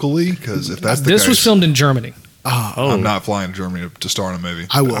 film locally? Because if that's the This case, was filmed in Germany. Oh, I'm not flying to Germany to star in a movie.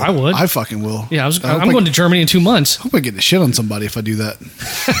 I will. I would. I fucking will. Yeah, hope I'm going to Germany in 2 months. I hope I get the shit on somebody if I do that.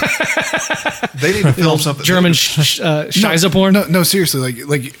 They need to film something. German Scheisse porn. No, seriously,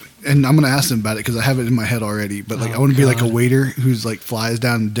 like, and I'm gonna ask them about it because I have it in my head already. But like, I want to be like a waiter who's like flies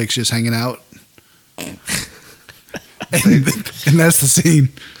down and dick's just hanging out, and that's the scene.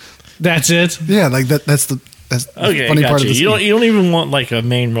 That's it. Yeah, like that's the Okay, funny part gotcha. of the scene. You don't even want like a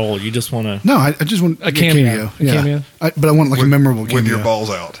main role. You just want to. No, I just want A cameo. A Yeah. cameo. But I want like a memorable cameo. with your balls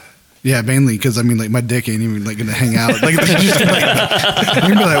out. Yeah, mainly because I mean, like my dick ain't even like gonna hang out. Like, it's just, like you're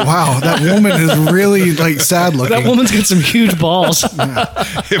gonna be like, wow, that woman is really like sad looking. That woman's got some huge balls.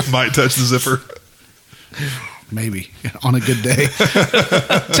 It might touch the zipper. Maybe on a good day.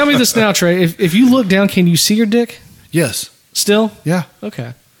 Tell me this now, Trey. If you look down, can you see your dick Yes. still? Yeah.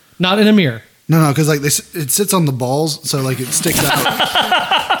 Okay. Not in a mirror. No, because like it sits on the balls, so like it sticks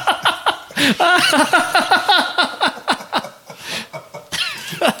out.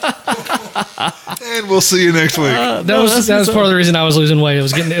 And we'll see you next week. That was part of the reason I was losing weight. It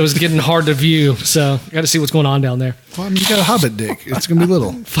was getting hard to view. So I got to see what's going on down there. Well, I mean, you got a hobbit dick. It's gonna be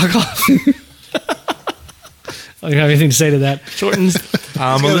little. Fuck off. I don't have anything to say to that. Shortens.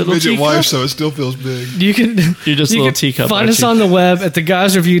 I'm He's a got a little midget teacup. wife, so it still feels big. You can You're just a you little can teacup, Find aren't us you? on the web at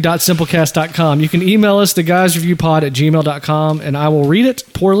theguysreview.simplecast.com. You can email us theguysreviewpod@gmail.com, and I will read it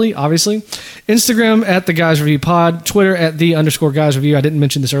poorly, obviously. Instagram at theguysreviewpod, Twitter at @the_guysreview. I didn't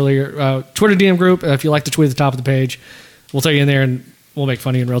mention this earlier. Twitter DM group. If you like to tweet at the top of the page, we'll take you in there and we'll make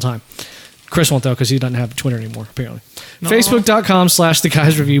fun of you in real time. Chris won't, though, because he doesn't have Twitter anymore, apparently.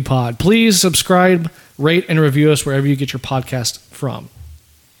 Facebook.com/theguysreviewpod. Please subscribe, rate, and review us wherever you get your podcast from.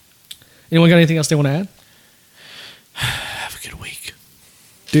 Anyone got anything else they want to add? Have a good week.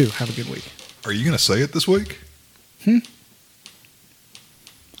 Do have a good week. Are you going to say it this week? I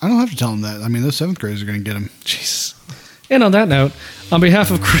don't have to tell them that. I mean, those 7th graders are going to get them. Jesus. And on that note, on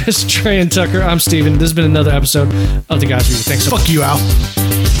behalf of Chris, Trey, and Tucker, I'm Steven. This has been another episode of The Guys Review. Thanks so much. Fuck you, Al.